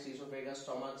 pharynx, esophagus,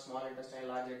 stomach, small intestine,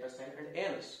 large intestine and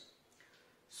anus.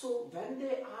 So when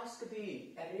they ask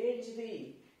arrange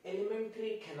the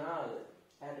alimentary canal,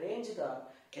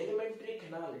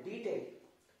 detail,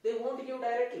 they won't give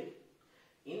directly.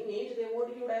 In NEET they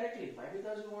won't give directly. Why?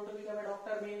 Because you want to become a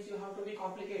doctor means you have to be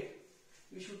complicated.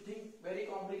 You should think very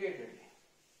complicatedly.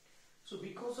 So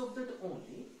because of that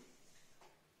only,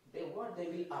 what they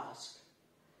will ask?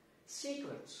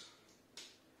 Sequence.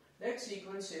 That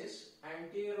sequence is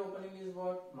anterior opening is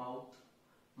what? Mouth.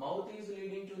 Mouth is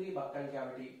leading to the buccal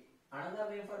cavity. Another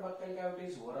name for buccal cavity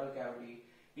is oral cavity.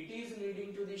 It is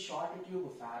leading to the short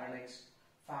tube pharynx.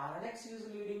 Pharynx is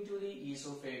leading to the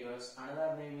esophagus.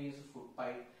 Another name is foot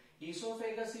pipe.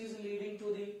 Esophagus is leading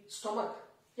to the stomach.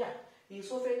 Yeah,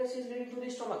 esophagus is leading to the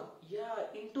stomach. Yeah,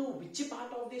 into which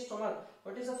part of the stomach?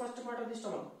 What is the first part of the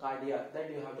stomach? Cardiac. That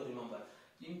you have to remember.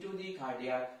 Into the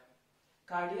cardiac.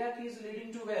 Cardiac is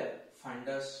leading to where?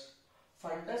 Fundus.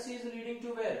 Fundus is leading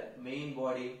to where? Main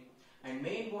body. And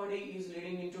main body is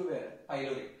leading into where?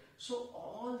 Pylori. So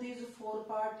all these 4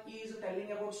 parts is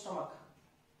telling about stomach.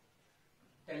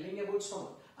 Telling about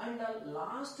stomach. And the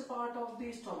last part of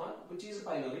the stomach, which is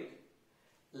pyloric,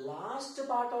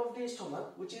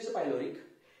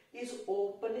 is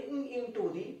opening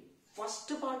into the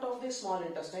first part of the small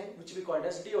intestine, which we call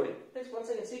as duodenum. Let's once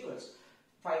again sequence.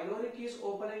 Pyloric is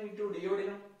opening into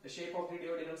duodenum, the shape of the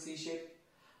duodenum, C shape.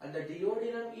 And the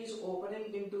duodenum is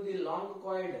opening into the long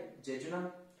coiled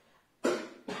jejunum.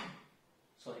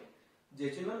 Sorry,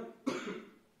 jejunum.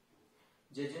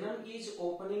 Jejunum is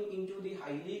opening into the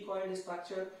highly coiled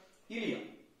structure ileum.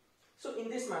 So in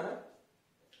this manner,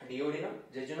 duodenum,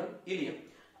 jejunum, ileum.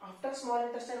 After small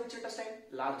intestine, which intestine?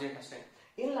 Large intestine.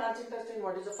 In large intestine,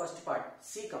 what is the first part?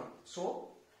 Cecum. So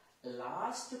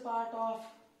last part of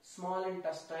small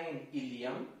intestine,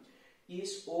 ileum,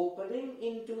 is opening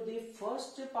into the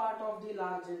first part of the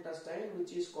large intestine,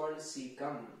 which is called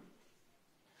cecum.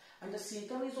 And the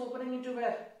cecum is opening into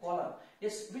where? Colon.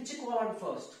 Yes, which colon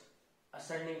first?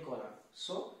 Ascending colon.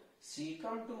 So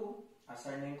cecum to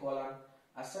ascending colon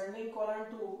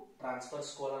to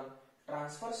transverse colon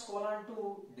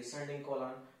to descending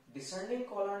colon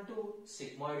to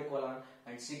sigmoid colon,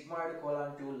 and sigmoid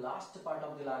colon to last part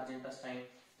of the large intestine,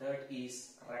 that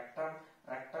is rectum.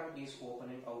 Rectum is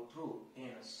opening out through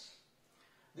anus.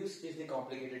 This is the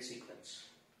complicated sequence.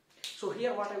 So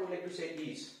here what I would like to say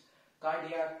is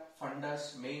cardiac,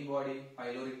 fundus, main body,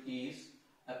 pyloric is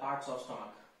a parts of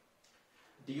stomach.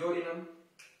 Duodenum,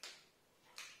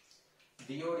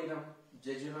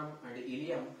 jejunum and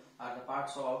ileum are the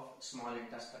parts of small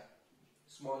intestine.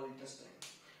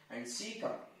 And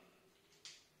cecum,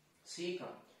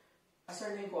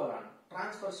 ascending colon,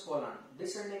 transverse colon,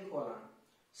 descending colon,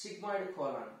 sigmoid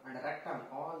colon and rectum,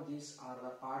 all these are the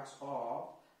parts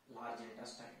of large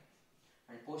intestine.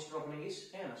 And posterior opening is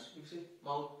anus. You see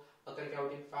mouth, upper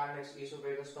cavity, pharynx,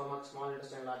 esophagus, stomach, small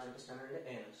intestine, large intestine and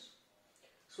anus.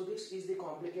 So this is the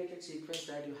complicated sequence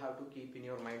that you have to keep in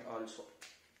your mind also.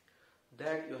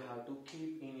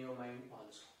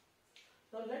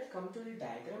 Now let's come to the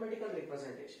diagrammatical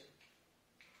representation.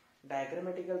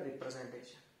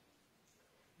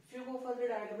 If you go for the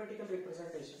diagrammatical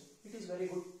representation, it is very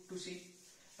good to see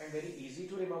and very easy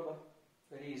to remember.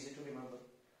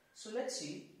 So let's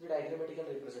see the diagrammatical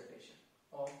representation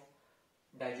of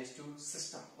digestive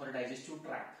system or digestive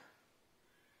tract.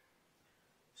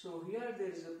 So here there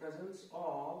is the presence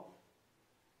of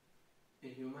a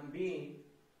human being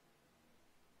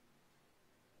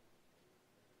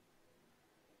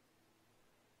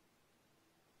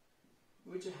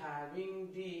which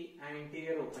having the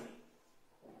anterior opening.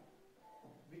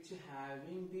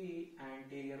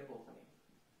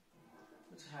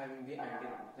 Just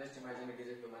imagine it is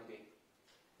a human being.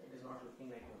 It is not looking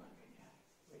like human being.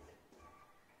 Wait.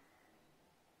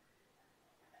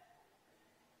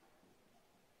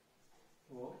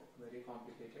 Oh, very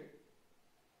complicated.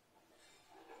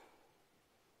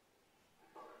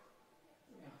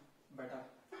 Yeah, better,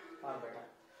 far better.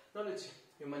 Now let's see,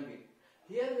 human being.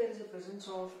 Here there is a presence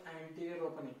of anterior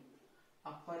opening.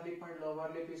 Upper lip and lower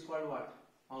lip is called what?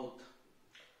 Mouth.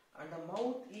 And the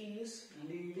mouth is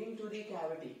leading to the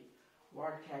cavity.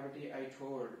 What cavity I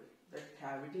told? That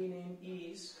cavity name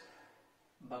is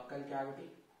buccal cavity.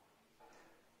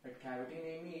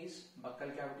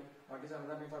 What is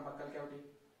another name for buccal cavity?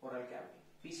 Oral cavity.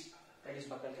 Please, that is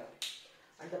buccal cavity.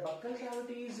 And the buccal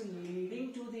cavity is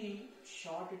leading to the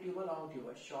short tube or long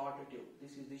tube.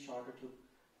 This is the short tube.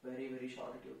 Very, very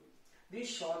short tube. This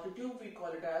short tube we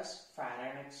call it as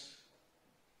pharynx.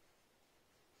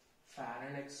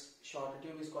 Short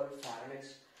tube is called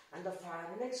pharynx. And the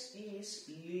pharynx is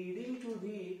leading to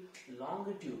the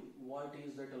long tube. What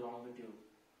is that long tube?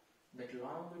 That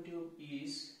long tube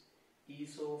is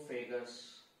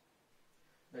esophagus.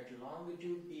 The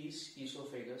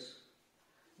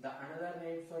another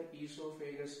name for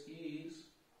esophagus is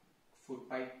food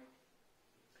pipe.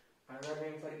 And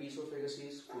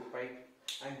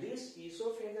this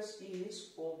esophagus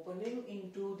is opening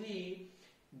into the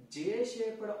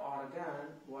J-shaped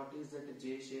organ. What is that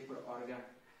J-shaped organ?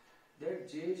 That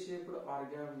J-shaped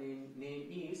organ name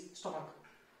is stomach.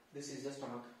 This is the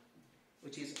stomach,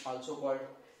 which is also called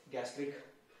gastric,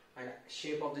 and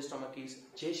shape of the stomach is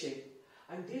J-shape.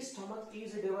 And this stomach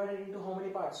is divided into how many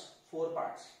parts? 4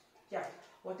 parts. Yeah.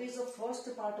 What is the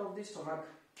first part of the stomach?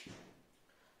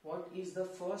 The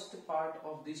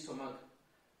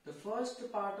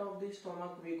first part of the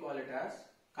stomach we call it as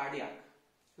cardiac,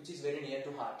 which is very near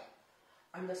to heart.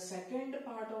 And the second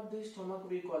part of the stomach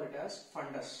we call it as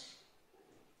fundus.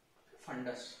 And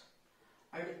the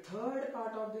third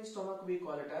part of the stomach we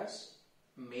call it as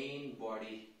main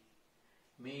body.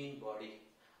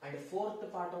 And the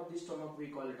fourth part of the stomach we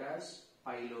call it as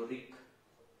pyloric.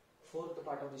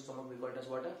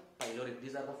 Pyloric.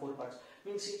 These are the 4 parts.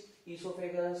 Means see,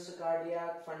 esophagus,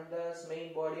 cardiac, fundus,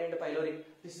 main body and pyloric.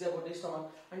 This is about the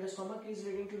stomach. And the stomach is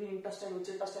leading to the intestine. Which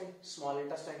intestine? Small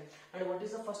intestine. And what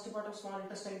is the first part of small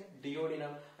intestine?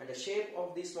 Duodenum. And the shape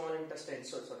of the small intestine,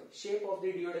 shape of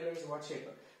the duodenum is what shape?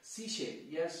 C shape.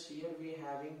 Yes, here we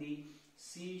having the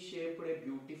C-shaped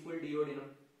beautiful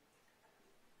duodenum.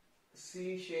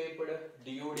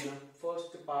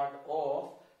 First part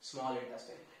of small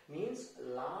intestine. Means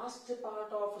last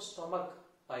part of stomach,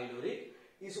 pyloric,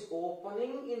 is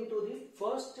opening into the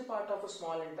first part of a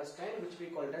small intestine, which we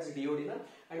call it as duodenum,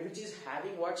 and which is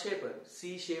having what shape?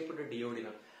 C-shaped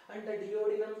duodenum. And the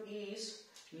duodenum is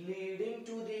leading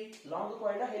to the long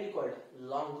coiled or helicoiled?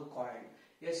 Long coiled.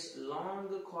 Yes, long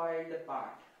coiled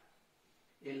part.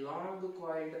 A long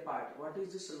coiled part. What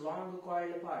is this long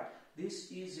coiled part?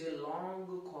 This is a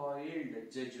long coiled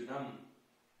jejunum.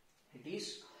 It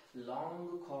is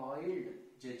long coiled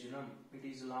jejunum. It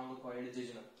is long coiled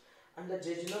jejunum. And the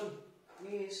jejunum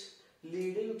is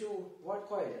leading to what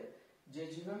coil?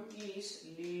 Jejunum is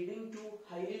leading to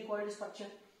highly coiled structure.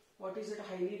 What is it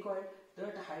highly coiled?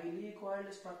 That highly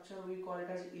coiled structure we call it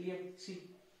as ileum. See,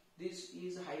 this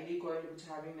is highly coiled, which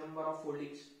having number of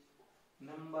foldings.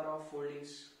 Number of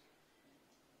foldings.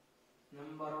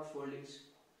 Number of foldings.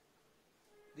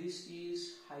 This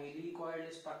is highly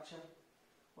coiled structure.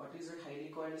 What is that highly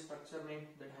coiled structure name?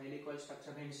 That highly coiled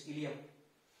structure name is ileum.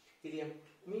 Ileum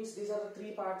means these are the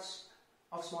three parts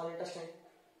of small intestine: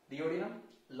 duodenum,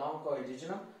 long coiled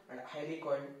jejunum, and highly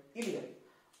coiled ileum.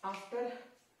 After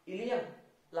ileum,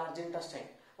 large intestine.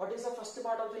 What is the first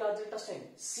part of the large intestine?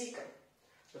 Cecum.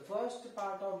 The first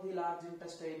part of the large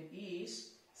intestine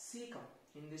is cecum.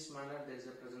 In this manner, there is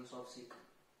a presence of cecum.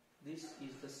 This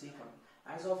is the cecum.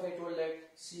 As of I told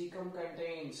that cecum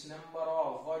contains number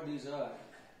of what is a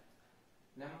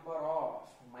number of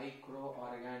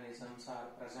microorganisms are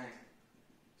present.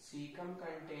 Cecum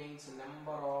contains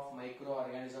number of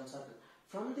microorganisms are present.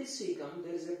 From this cecum,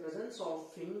 there is a presence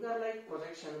of finger-like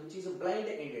projection, which is a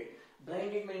blind-ended.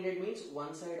 Blind-ended means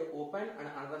one side open and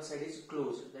another side is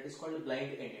closed. That is called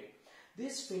blind-ended.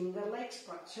 This finger-like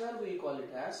structure we call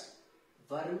it as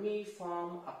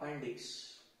vermiform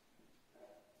appendix.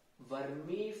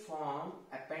 Vermiform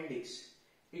appendix.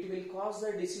 It will cause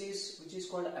the disease which is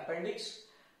called appendix.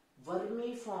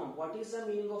 Vermiform. What is the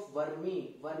meaning of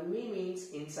vermi? Vermi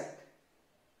means insect.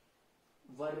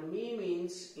 Vermi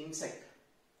means insect.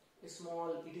 A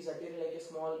small, it is appearing like a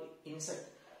small insect.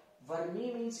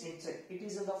 Vermi means insect. It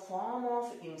is in the form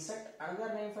of insect.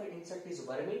 Another name for insect is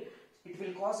vermi. It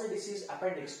will cause a disease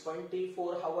appendix.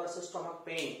 24 hours stomach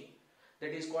pain.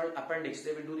 That is called appendix.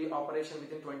 They will do the operation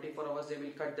within 24 hours. They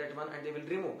will cut that one and they will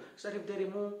remove. So if they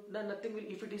remove, then nothing will.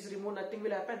 If it is removed, nothing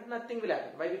will happen. Nothing will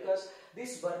happen. Why? Because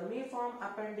this vermiform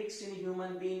appendix in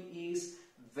human being is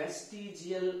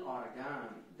vestigial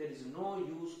organ. There is no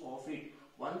use of it.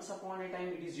 Once upon a time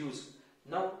it is used.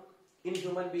 Now in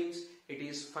human beings it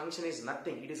is function is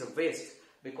nothing. It is a waste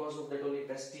because of that only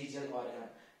vestigial organ.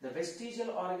 The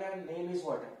vestigial organ name is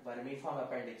what? Vermiform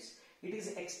appendix. It is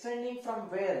extending from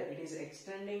where? It is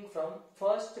extending from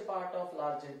first part of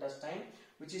large intestine,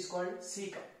 which is called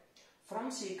cecum. From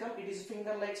cecum it is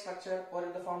finger-like structure or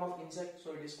in the form of insect,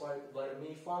 so it is called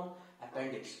vermiform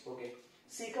appendix. Okay.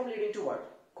 Cecum leading to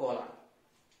what? Colon.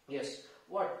 Yes.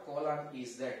 What colon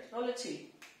is that? Now let's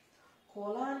see.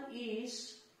 Colon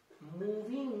is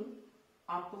moving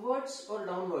upwards or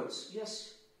downwards.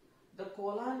 Yes. The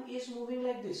colon is moving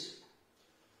like this.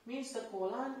 Means the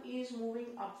colon is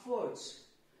moving upwards.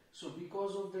 So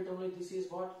because of that only this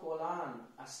is what colon?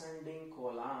 Ascending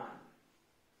colon.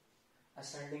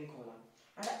 Ascending colon.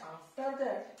 And after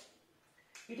that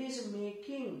it is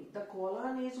making, the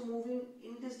colon is moving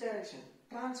in this direction.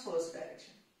 Transverse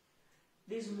direction.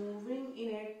 It is moving in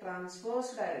a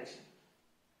transverse direction.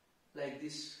 Like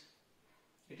this.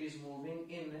 It is moving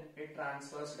in a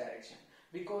transverse direction.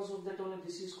 Because of that only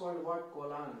this is called what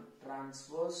colon?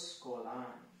 Transverse colon.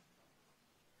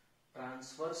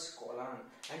 Transverse colon.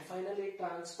 And finally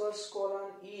transverse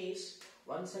colon is,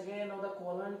 once again now the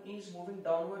colon is moving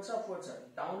downwards, upwards,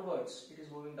 downwards. It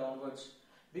is moving downwards.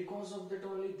 Because of that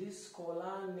only this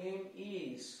colon name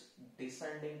is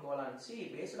descending colon.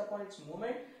 See, based upon its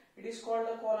movement, it is called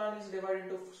the colon is divided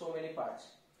into so many parts.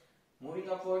 Moving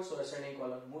upwards, so ascending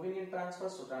colon. Moving in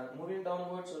transverse, so moving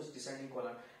downwards, so it's descending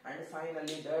colon. And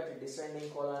finally that descending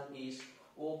colon is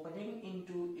opening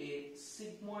into a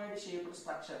sigmoid shaped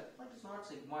structure. But it's not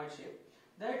sigmoid shape.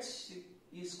 That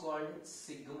is called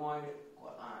sigmoid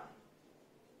colon.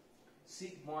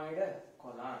 Sigmoid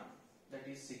colon. That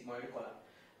is sigmoid colon.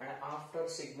 And after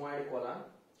sigmoid colon,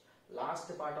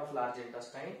 last part of large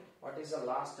intestine. What is the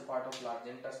last part of large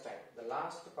intestine? The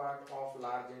last part of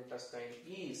large intestine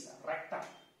is rectum.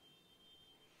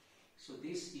 So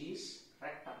this is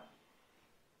rectum.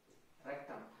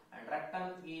 Rectum. And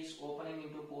rectum is opening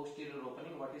into posterior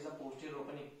opening. What is the posterior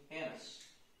opening? Anus.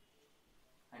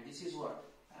 And this is what?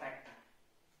 Rectum.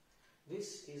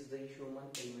 This is the human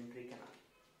alimentary canal.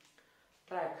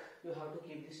 Track. You have to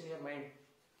keep this in your mind.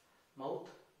 Mouth,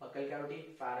 buccal cavity,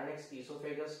 pharynx,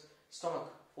 esophagus,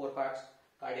 stomach, 4 parts,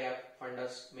 cardiac,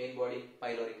 fundus, main body,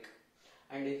 pyloric.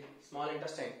 And the small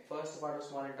intestine, first part of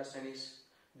small intestine is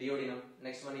duodenum,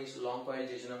 next one is long coiled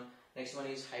jejunum, next one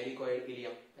is highly coiled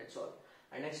ileum, that's all.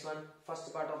 And next one,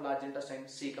 first part of large intestine,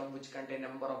 cecum, which contain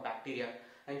number of bacteria.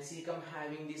 and cecum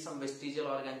having the some vestigial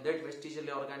organ. That vestigial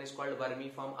organ is called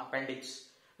vermiform appendix,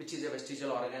 which is a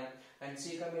vestigial organ, and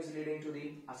cecum is leading to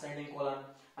the ascending colon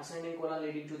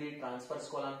leading to the transverse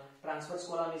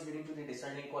colon is leading to the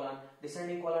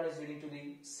descending colon is leading to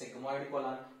the sigmoid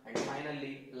colon, and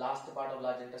finally last part of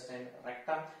large intestine,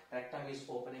 rectum is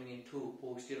opening into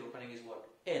posterior opening is what?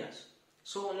 Anus.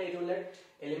 So only it will let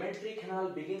alimentary canal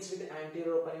begins with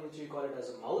anterior opening, which we call it as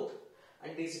a mouth,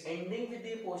 and is ending with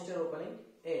the posterior opening,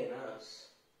 anus.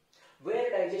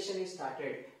 Where digestion is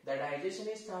started? The digestion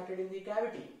is started in the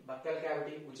cavity, buccal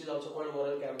cavity, which is also called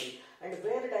oral cavity. And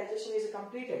where digestion is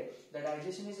completed? The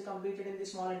digestion is completed in the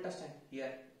small intestine,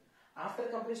 here. After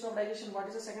completion of digestion, what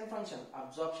is the second function?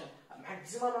 Absorption. A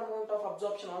maximum amount of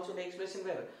absorption also takes place in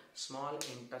where? Small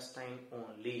intestine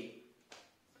only.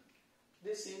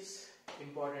 This is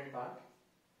important part.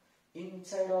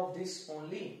 Inside of this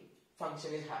only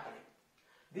function is happening.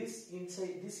 This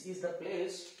is the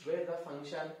place where the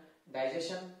function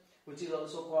digestion, which is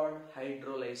also called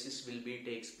hydrolysis, will be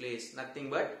takes place. Nothing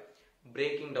but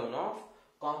breaking down of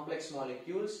complex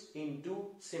molecules into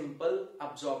simple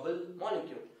absorbable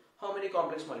molecule. How many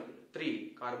complex molecules?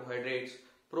 3. Carbohydrates,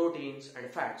 proteins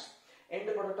and fats. End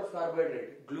product of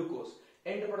carbohydrate, glucose.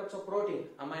 End products of protein,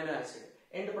 amino acid.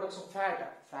 End products of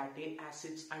fat, fatty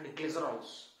acids and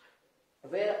glycerols.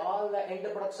 Where all the end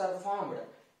products are formed?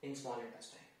 In small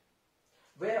intestine.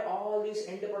 Where all these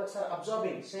end products are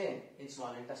absorbing? Same, in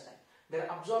small intestine. They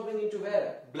are absorbing into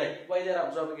where? Blood. Why they are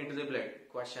absorbing into the blood?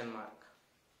 Question mark.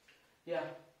 Yeah.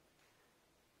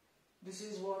 This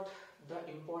is what the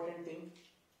important thing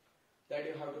that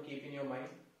you have to keep in your mind.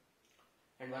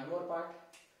 And one more part,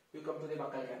 you come to the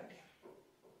buccal cavity.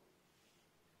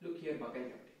 Look here, buccal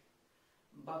cavity.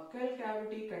 Buccal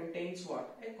cavity contains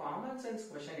what? A common sense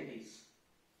question it is.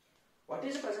 What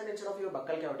is present inside of your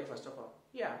buccal cavity first of all?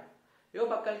 Yeah. Your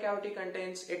buccal cavity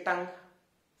contains a tongue,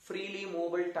 freely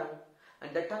movable tongue,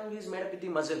 and the tongue is made up with the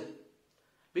muscle.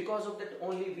 Because of that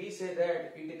only we say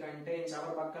that it contains,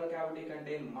 our buccal cavity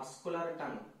contains muscular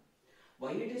tongue.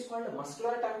 Why it is called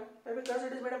muscular tongue? Because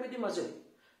it is made up with the muscle.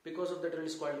 Because of that it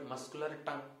is called muscular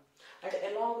tongue. And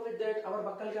along with that our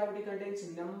buccal cavity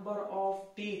contains number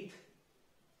of teeth.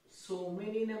 So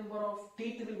many number of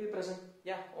teeth will be present.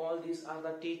 Yeah, all these are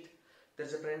the teeth. There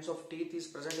is a presence of teeth is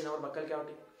present in our buccal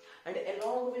cavity. And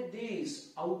along with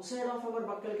these, outside of our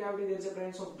buccal cavity, there is a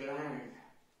presence of gland.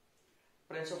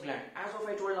 Presence of gland. As of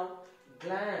I told now,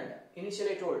 gland,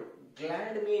 initially I told,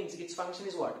 gland means its function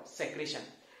is what? Secretion.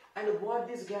 And what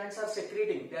these glands are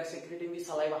secreting? They are secreting the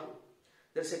saliva.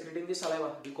 They are secreting the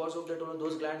saliva. Because of that,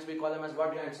 those glands we call them as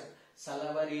what glands?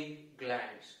 Salivary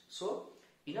glands. So,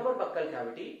 in our buccal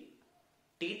cavity,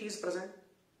 teeth is present,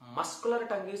 muscular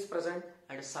tongue is present,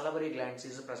 and salivary glands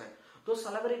is present. Those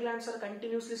salivary glands are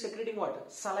continuously secreting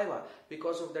what? Saliva.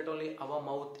 Because of that only our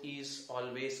mouth is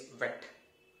always wet.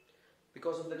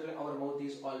 Because of that only our mouth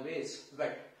is always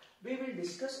wet. We will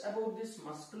discuss about this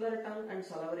muscular tongue and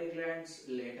salivary glands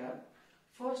later.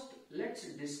 First, let's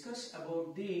discuss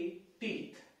about the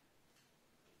teeth.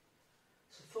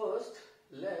 So first,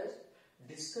 let's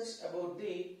discuss about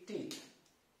the teeth.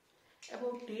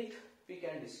 About teeth, we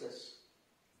can discuss.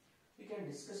 We can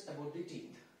discuss about the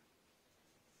teeth.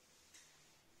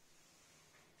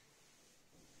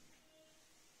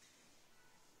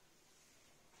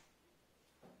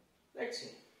 Let's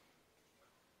see.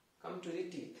 Come to the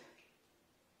teeth.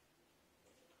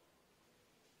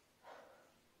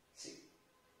 See.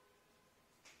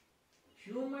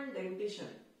 Human dentition.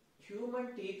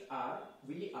 Human teeth are,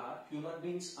 human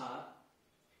beings are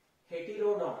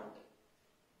heterodont.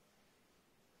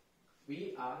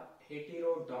 We are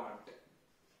heterodont.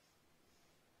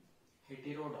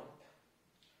 Heterodont.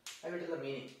 I will tell the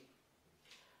meaning.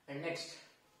 And next,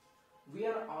 we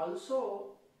are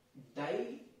also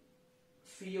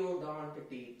diphyodont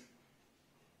teeth.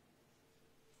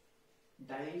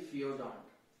 Diphyodont.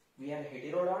 We are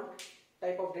heterodont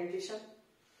type of dentition,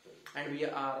 and we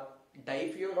are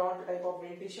diphyodont type of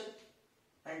dentition,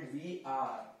 and we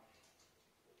are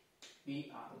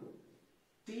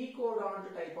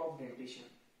thecodont type of dentition.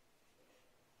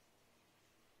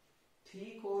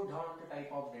 Thecodont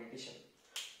type of dentition.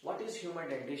 What is human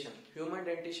dentition? Human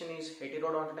dentition is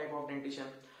heterodont type of dentition,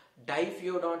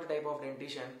 diphyodont type of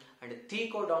dentition, and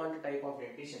thecodont type of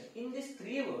dentition. In these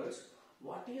three words,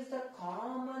 what is the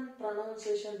common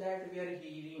pronunciation that we are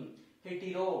hearing?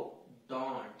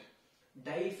 Heterodont,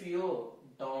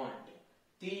 diphyodont,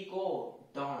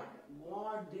 thecodont.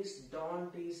 What this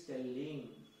dont is telling?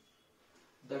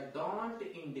 The dont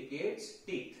indicates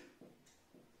teeth.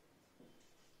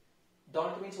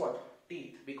 Dont means what?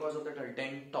 Teeth. Because of that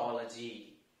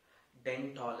dentology.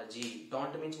 Dentology.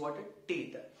 Dont means what?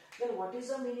 Teeth. Then what is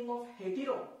the meaning of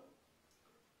hetero?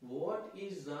 What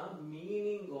is the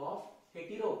meaning of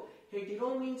hetero?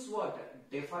 Hetero means what?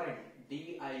 Different.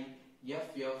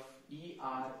 D-I-F-F-E-R-E-N-T.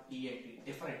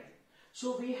 Different.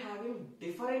 So we having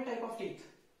different type of teeth.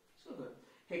 So good.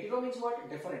 Hetero means what?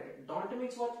 Different. Don't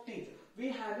means what? Teeth. We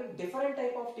having different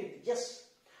type of teeth. Yes.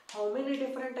 How many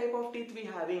different type of teeth we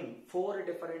having? 4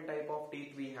 different type of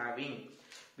teeth we having.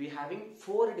 We having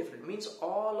 4 different. Means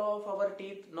all of our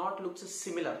teeth not looks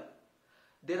similar.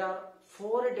 There are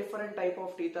 4 different type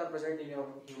of teeth are present in your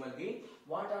human being.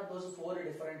 What are those 4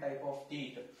 different type of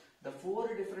teeth? The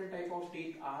 4 different type of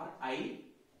teeth are eye,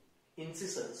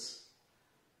 incisors,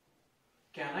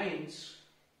 canines,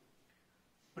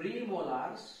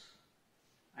 premolars,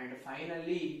 and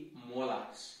finally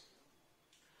molars.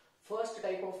 First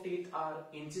type of teeth are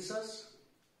incisors.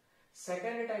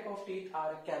 Second type of teeth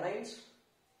are canines.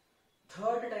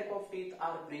 Third type of teeth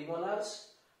are premolars.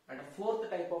 And fourth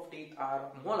type of teeth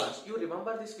are molars. You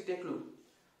remember this with a clue.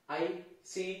 I,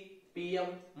 C, PM,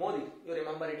 Modi. You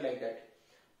remember it like that.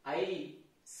 I,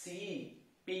 C,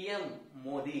 PM,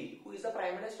 Modi. Who is the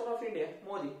Prime Minister of India?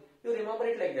 Modi. You remember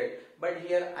it like that. But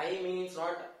here I means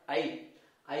not I.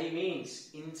 I means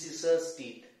incisors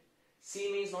teeth.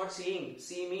 C means not seeing.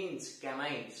 C means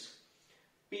canines.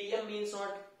 PM means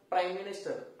not Prime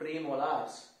Minister.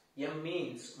 Premolars. M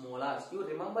means molars. You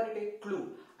remember it a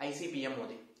clue. I, C, PM,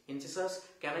 Modi. Incisors,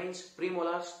 canines,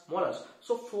 premolars, molars.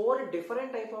 So 4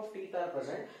 different type of teeth are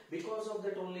present. Because of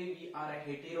that only we are a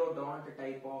heterodont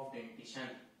type of dentition.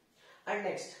 And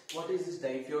next, what is this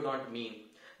diphyodont mean?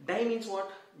 Di means what?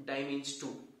 Di means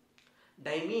 2.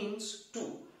 Di means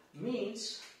 2.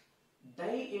 Means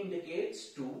di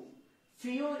indicates 2.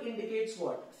 Pheo indicates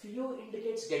what? Pheo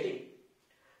indicates getting.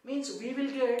 Means we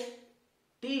will get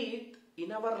teeth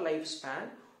in our lifespan.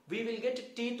 We will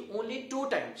get teeth only 2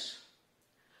 times.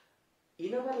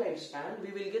 In our lifespan,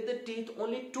 we will get the teeth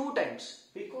only 2 times.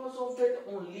 Because of that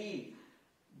only,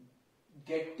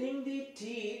 getting the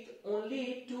teeth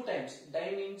only 2 times.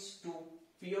 Di means 2,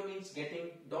 pheo means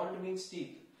getting, don't means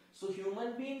teeth. So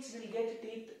human beings will get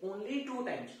teeth only 2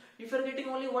 times. If you are getting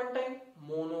only 1 time,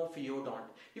 monophyodont.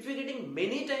 If you are getting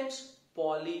many times,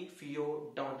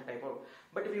 polyphyodont type of.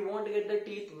 But we won't get the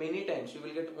teeth many times. We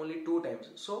will get only 2 times.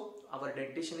 So our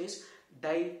dentition is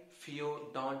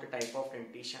diphyodont type of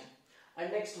dentition. And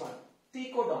next one,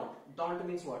 thecodont. Don't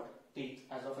means what? Teeth,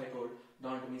 as of I told.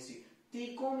 Don't means teeth.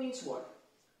 Theco means what?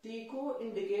 Theco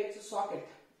indicates socket.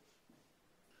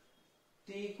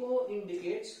 Theco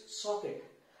indicates socket.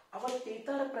 Our teeth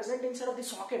are present inside of the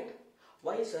socket.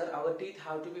 Why, sir? Our teeth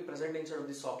have to be present inside of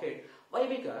the socket. Why?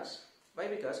 Because,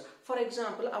 for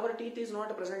example, our teeth is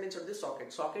not present inside the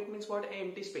socket. Socket means what? An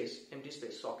empty space,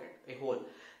 socket, a hole.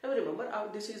 Now remember,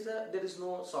 there is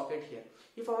no socket here.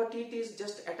 If our teeth is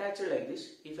just attached like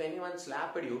this, if anyone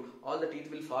slapped you, all the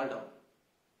teeth will fall down.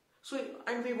 So,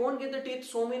 and we won't get the teeth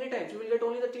so many times. We will get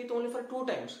only the teeth only for 2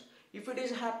 times. If it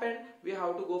is happened, we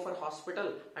have to go for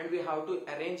hospital and we have to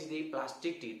arrange the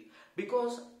plastic teeth.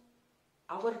 Because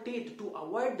our teeth, to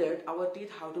avoid that, our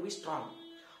teeth have to be strong.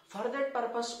 For that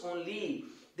purpose only,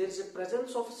 there is a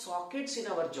presence of sockets in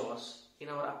our jaws. In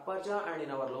our upper jaw and in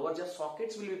our lower jaw,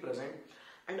 sockets will be present.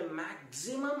 And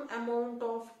maximum amount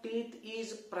of teeth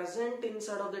is present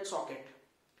inside of that socket.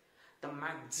 The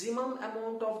maximum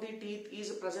amount of the teeth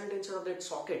is present inside of that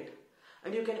socket.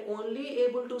 And you can only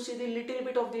able to see the little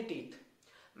bit of the teeth.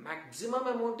 Maximum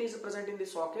amount is present in the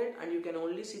socket and you can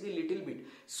only see the little bit.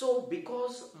 So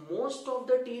because most of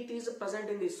the teeth is present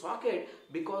in the socket,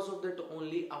 because of that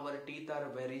only our teeth are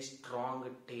very strong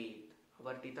teeth.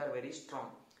 Our teeth are very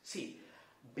strong. See,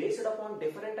 based upon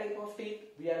different type of teeth,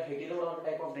 we are heterodont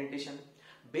type of dentition.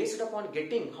 Based upon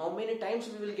getting how many times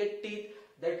we will get teeth,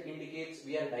 that indicates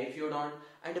we are diphyodont.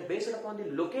 And based upon the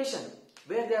location,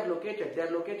 where they are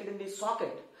located in the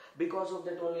socket. Because of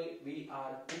that only we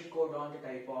are thecodont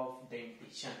type of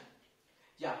dentition.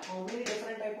 Yeah, how many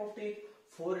different type of teeth?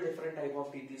 4 different type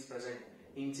of teeth is present.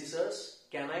 Incisors,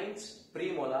 canines,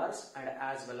 premolars and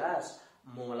as well as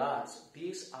molars.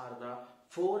 These are the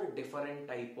 4 different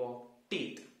type of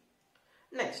teeth.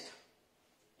 Next,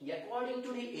 according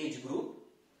to the age group,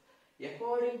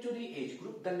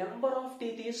 the number of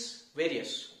teeth is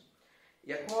various.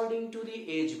 According to the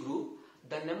age group,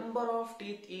 the number of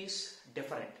teeth is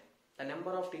different.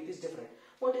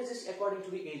 What is this according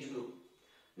to the age group?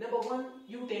 Number 1,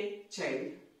 you take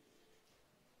child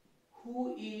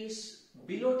who is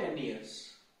below 10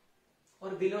 years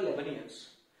or below 11 years.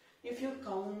 If you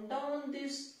count down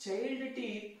this child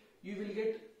teeth,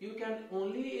 you can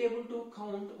only able to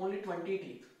count only 20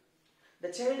 teeth.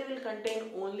 The child will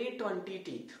contain only 20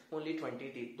 teeth,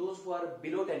 those who are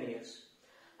below 10 years.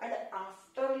 And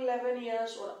after 11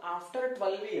 years or after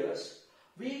 12 years,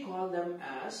 we call them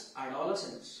as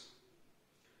adolescents.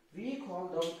 We call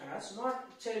them as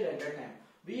not child at that time.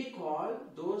 We call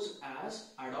those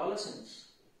as adolescents.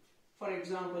 For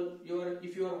example,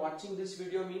 if you are watching this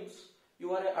video means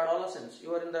you are adolescents.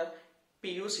 You are in the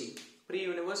PUC,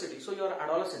 pre-university. So you are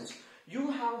adolescents.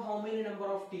 You have how many number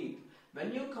of teeth?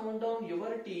 When you count down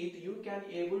your teeth, you can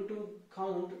able to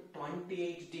count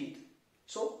 28 teeth.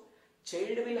 So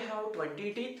child will have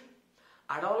 20 teeth.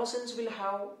 Adolescents will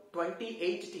have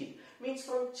 28 teeth. Means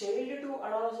from child to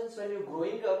adolescence, when you're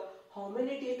growing up, how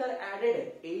many teeth are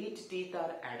added? 8 teeth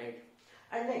are added.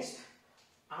 And next,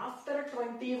 after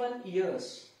 21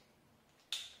 years,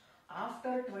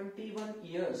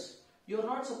 you are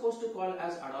not supposed to call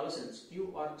as adolescents.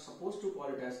 You are supposed to call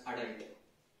it as adult.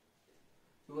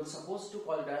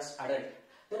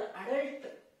 Then adult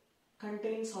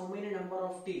contains how many number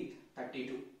of teeth?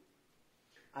 32.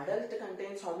 Adult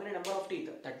contains how many number of teeth?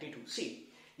 32. See,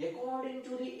 according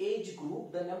to the age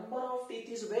group, the number of teeth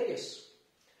is various.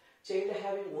 Child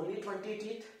having only 20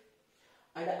 teeth,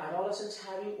 and adolescents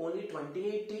having only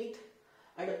 28 teeth,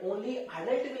 and only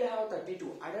adult will have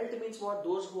 32. Adult means what?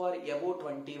 Those who are above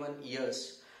 21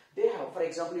 years. They have, for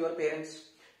example, your parents.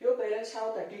 Your parents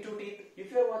have 32 teeth.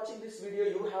 If you are watching this video,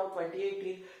 you have 28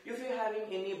 teeth. If you are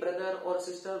having any brother or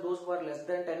sister, those who are less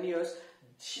than 10 years,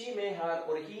 she may have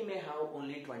or he may have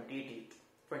only 20 teeth.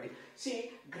 20.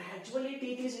 See, gradually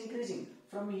teeth is increasing.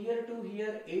 From here to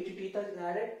here, 8 teeth are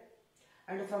added.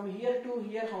 And from here to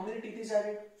here, how many teeth is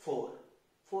added? 4.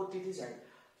 4 teeth is added.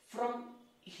 From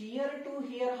here to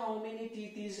here, how many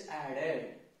teeth is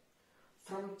added?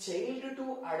 From child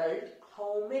to adult,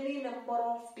 how many number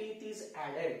of teeth is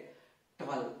added?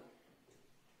 12.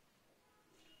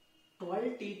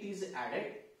 12 teeth is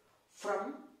added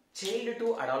from child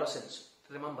to adolescence.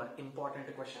 Remember,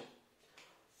 important question.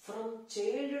 From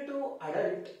child to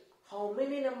adult, how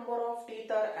many number of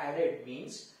teeth are added?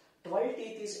 Means 12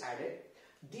 teeth is added.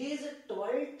 These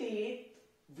 12 teeth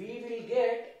we will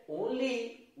get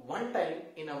only one time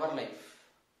in our life.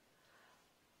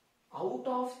 Out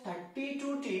of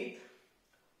 32 teeth,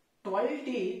 12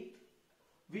 teeth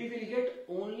we will get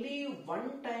only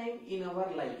one time in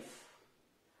our life.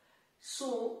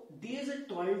 So these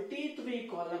 12 teeth we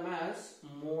call them as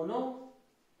monophyodont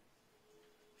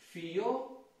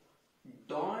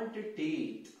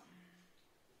teeth.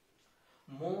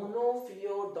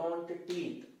 Monophyodont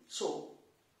teeth. So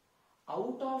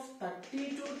out of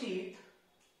 32 teeth,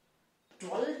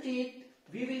 12 teeth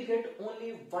we will get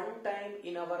only one time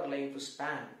in our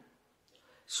lifespan.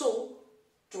 So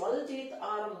 12 teeth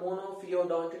are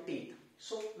monophyodont teeth.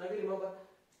 So now we remember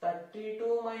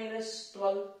 32 minus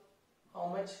 12, how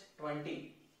much?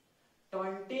 20.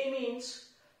 20 means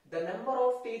the number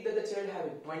of teeth that the child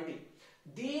having, 20.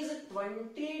 These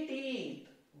 20 teeth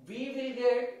we will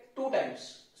get 2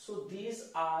 times. So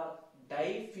these are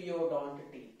diphyodont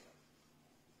teeth.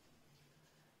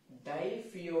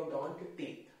 Diphyodont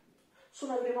teeth. So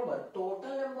now remember,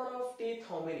 total number of teeth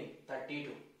how many?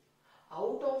 32.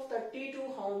 Out of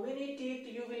 32, how many teeth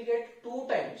you will get 2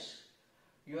 times?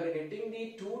 You are getting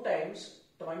the 2 times.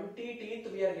 20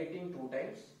 teeth we are getting 2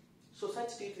 times. So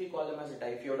such teeth we call them as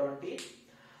diphyodont teeth.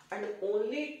 And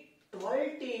only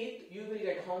 12 teeth you will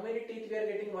get. How many teeth we are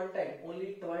getting one time?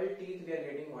 Only 12 teeth we are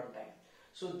getting one time.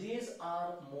 So these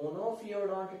are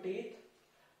monophyodont teeth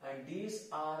and these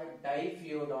are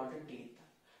diphyodont teeth.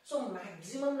 So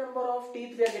maximum number of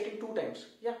teeth we are getting 2 times.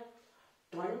 Yeah.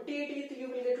 20 teeth you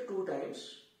will get 2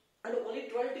 times and only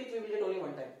 12 teeth we will get only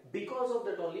one time. Because of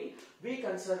that only we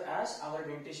consider as our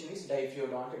dentition is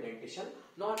diphyodont dentition,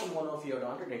 not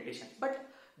monophyodont dentition. But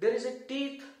there is a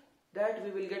teeth that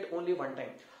we will get only one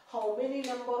time. How many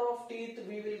number of teeth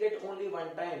we will get only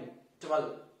one time?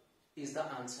 12 is the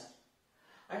answer.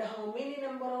 And how many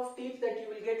number of teeth that you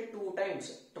will get 2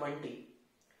 times? 20.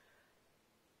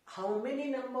 How many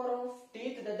number of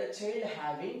teeth that the child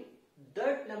having?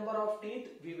 That number of teeth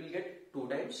we will get 2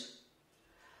 times.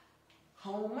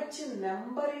 How much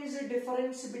number is the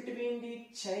difference between the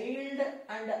child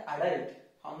and adult?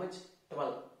 How much?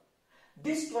 12.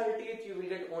 This 12 teeth you will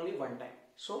get only one time.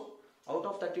 So out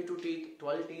of 32 teeth,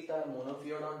 12 teeth are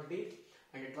monophyodont teeth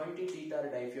and 20 teeth are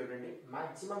diphyodont teeth.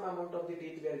 Maximum amount of the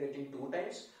teeth we are getting 2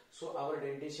 times. So our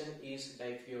dentition is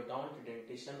diphyodont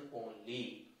dentition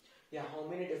only. Yeah, how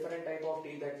many different type of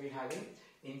teeth that we having?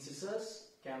 Incisors,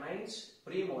 canines,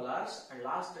 premolars, and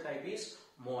last type is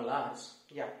molars.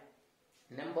 Yeah,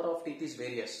 number of teeth is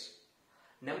various.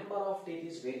 Number of teeth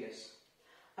is various.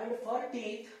 And for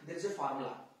teeth there is a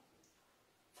formula.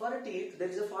 For teeth, there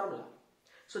is a formula.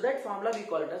 So that formula we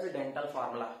call it as a dental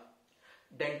formula.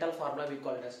 Dental formula we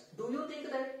call it as. Do you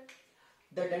think that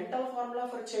the dental formula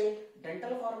for child,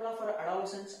 dental formula for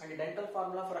adolescents and dental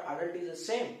formula for adult is the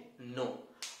same? No.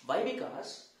 Why?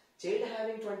 Because child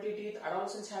having 20 teeth,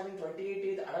 adolescents having 28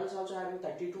 teeth, adults also having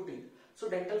 32 teeth. So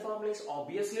dental formula is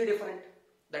obviously different.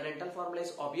 The dental formula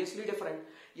is obviously different.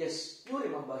 Yes, you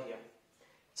remember here.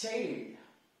 Child,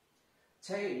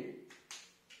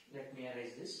 let me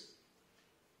erase this.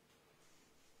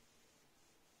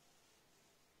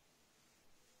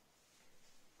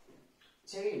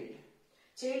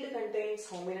 Child contains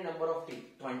how many number of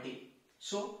teeth? 20.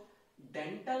 So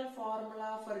dental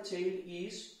formula for child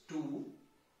is 2,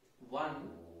 1,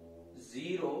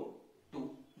 0,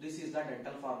 2. This is the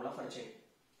dental formula for child.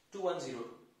 2102.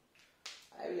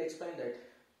 I will explain that.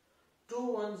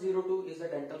 2102 is the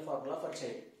dental formula for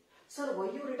child. Sir, why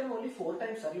you written only 4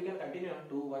 times? Sir, you can continue.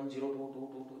 2102,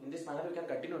 222. In this manner, we can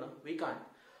continue. No? We can't.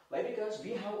 Why? Because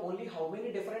we have only how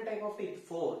many different type of teeth?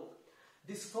 4.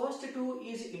 This first 2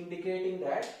 is indicating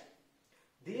that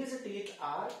these teeth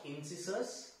are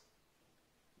incisors.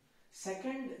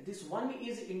 Second, this 1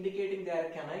 is indicating they are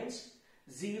canines.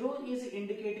 0 is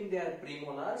indicating they are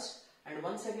premolars. And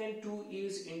once again 2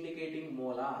 is indicating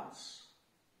molars.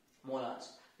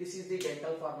 This is the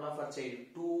dental formula for child.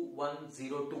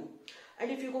 2102.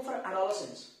 And if you go for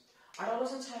adolescents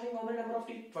having how many number of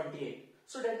teeth? 28.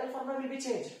 So dental formula will be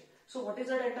changed. So what is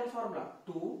the dental formula?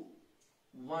 2,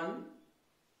 1,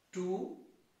 2,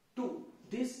 2.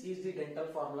 This is the dental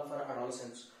formula for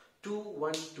adolescents.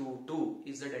 2122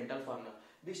 is the dental formula.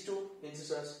 These 2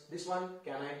 incisors, this one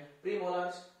canine,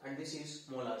 premolars, and this is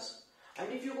molars.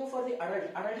 And if you go for the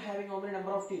adult having how many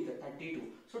number of teeth? 32.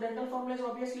 So dental formula is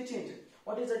obviously changed.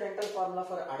 What is the dental formula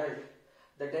for adult?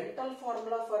 The dental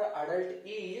formula for adult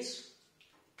is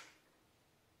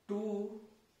 2,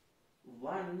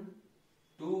 1,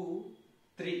 2,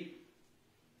 3.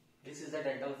 This is the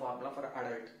dental formula for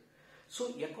adult.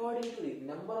 So according to the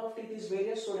number of teeth is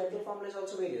various, so dental formula is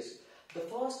also various. The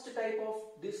first type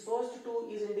of, this first 2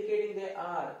 is indicating they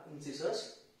are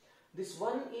incisors. This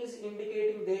 1 is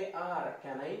indicating they are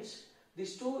canines.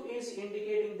 This 2 is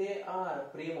indicating they are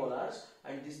premolars.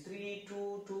 And this 3,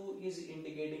 2, 2 is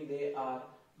indicating they are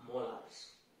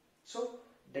molars. So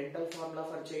dental formula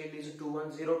for child is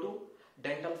 2102.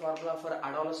 Dental formula for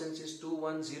adolescents is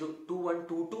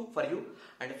 2122 for you.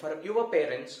 And for your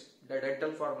parents, the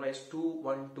dental formula is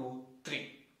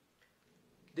 2123.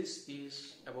 This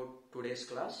is about today's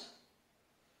class.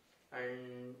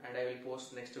 And I will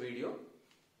post next video.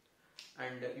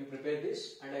 And you prepare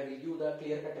this, and I will give the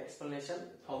clear-cut explanation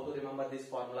how to remember this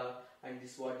formula and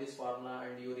this formula,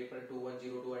 and you refer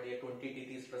 2102 and here 20 teeth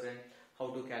is present,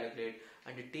 how to calculate,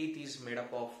 and the teeth is made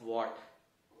up of what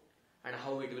and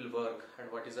how it will work and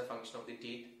what is the function of the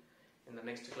teeth. In the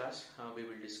next class we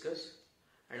will discuss,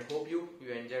 and hope you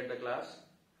enjoyed the class.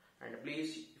 And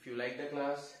please, if you like the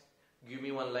class, give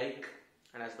me one like,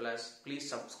 and as well as please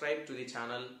subscribe to the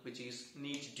channel, which is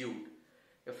Neat Dude,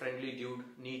 a friendly dude,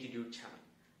 neat dude channel.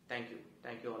 Thank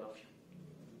you all of you.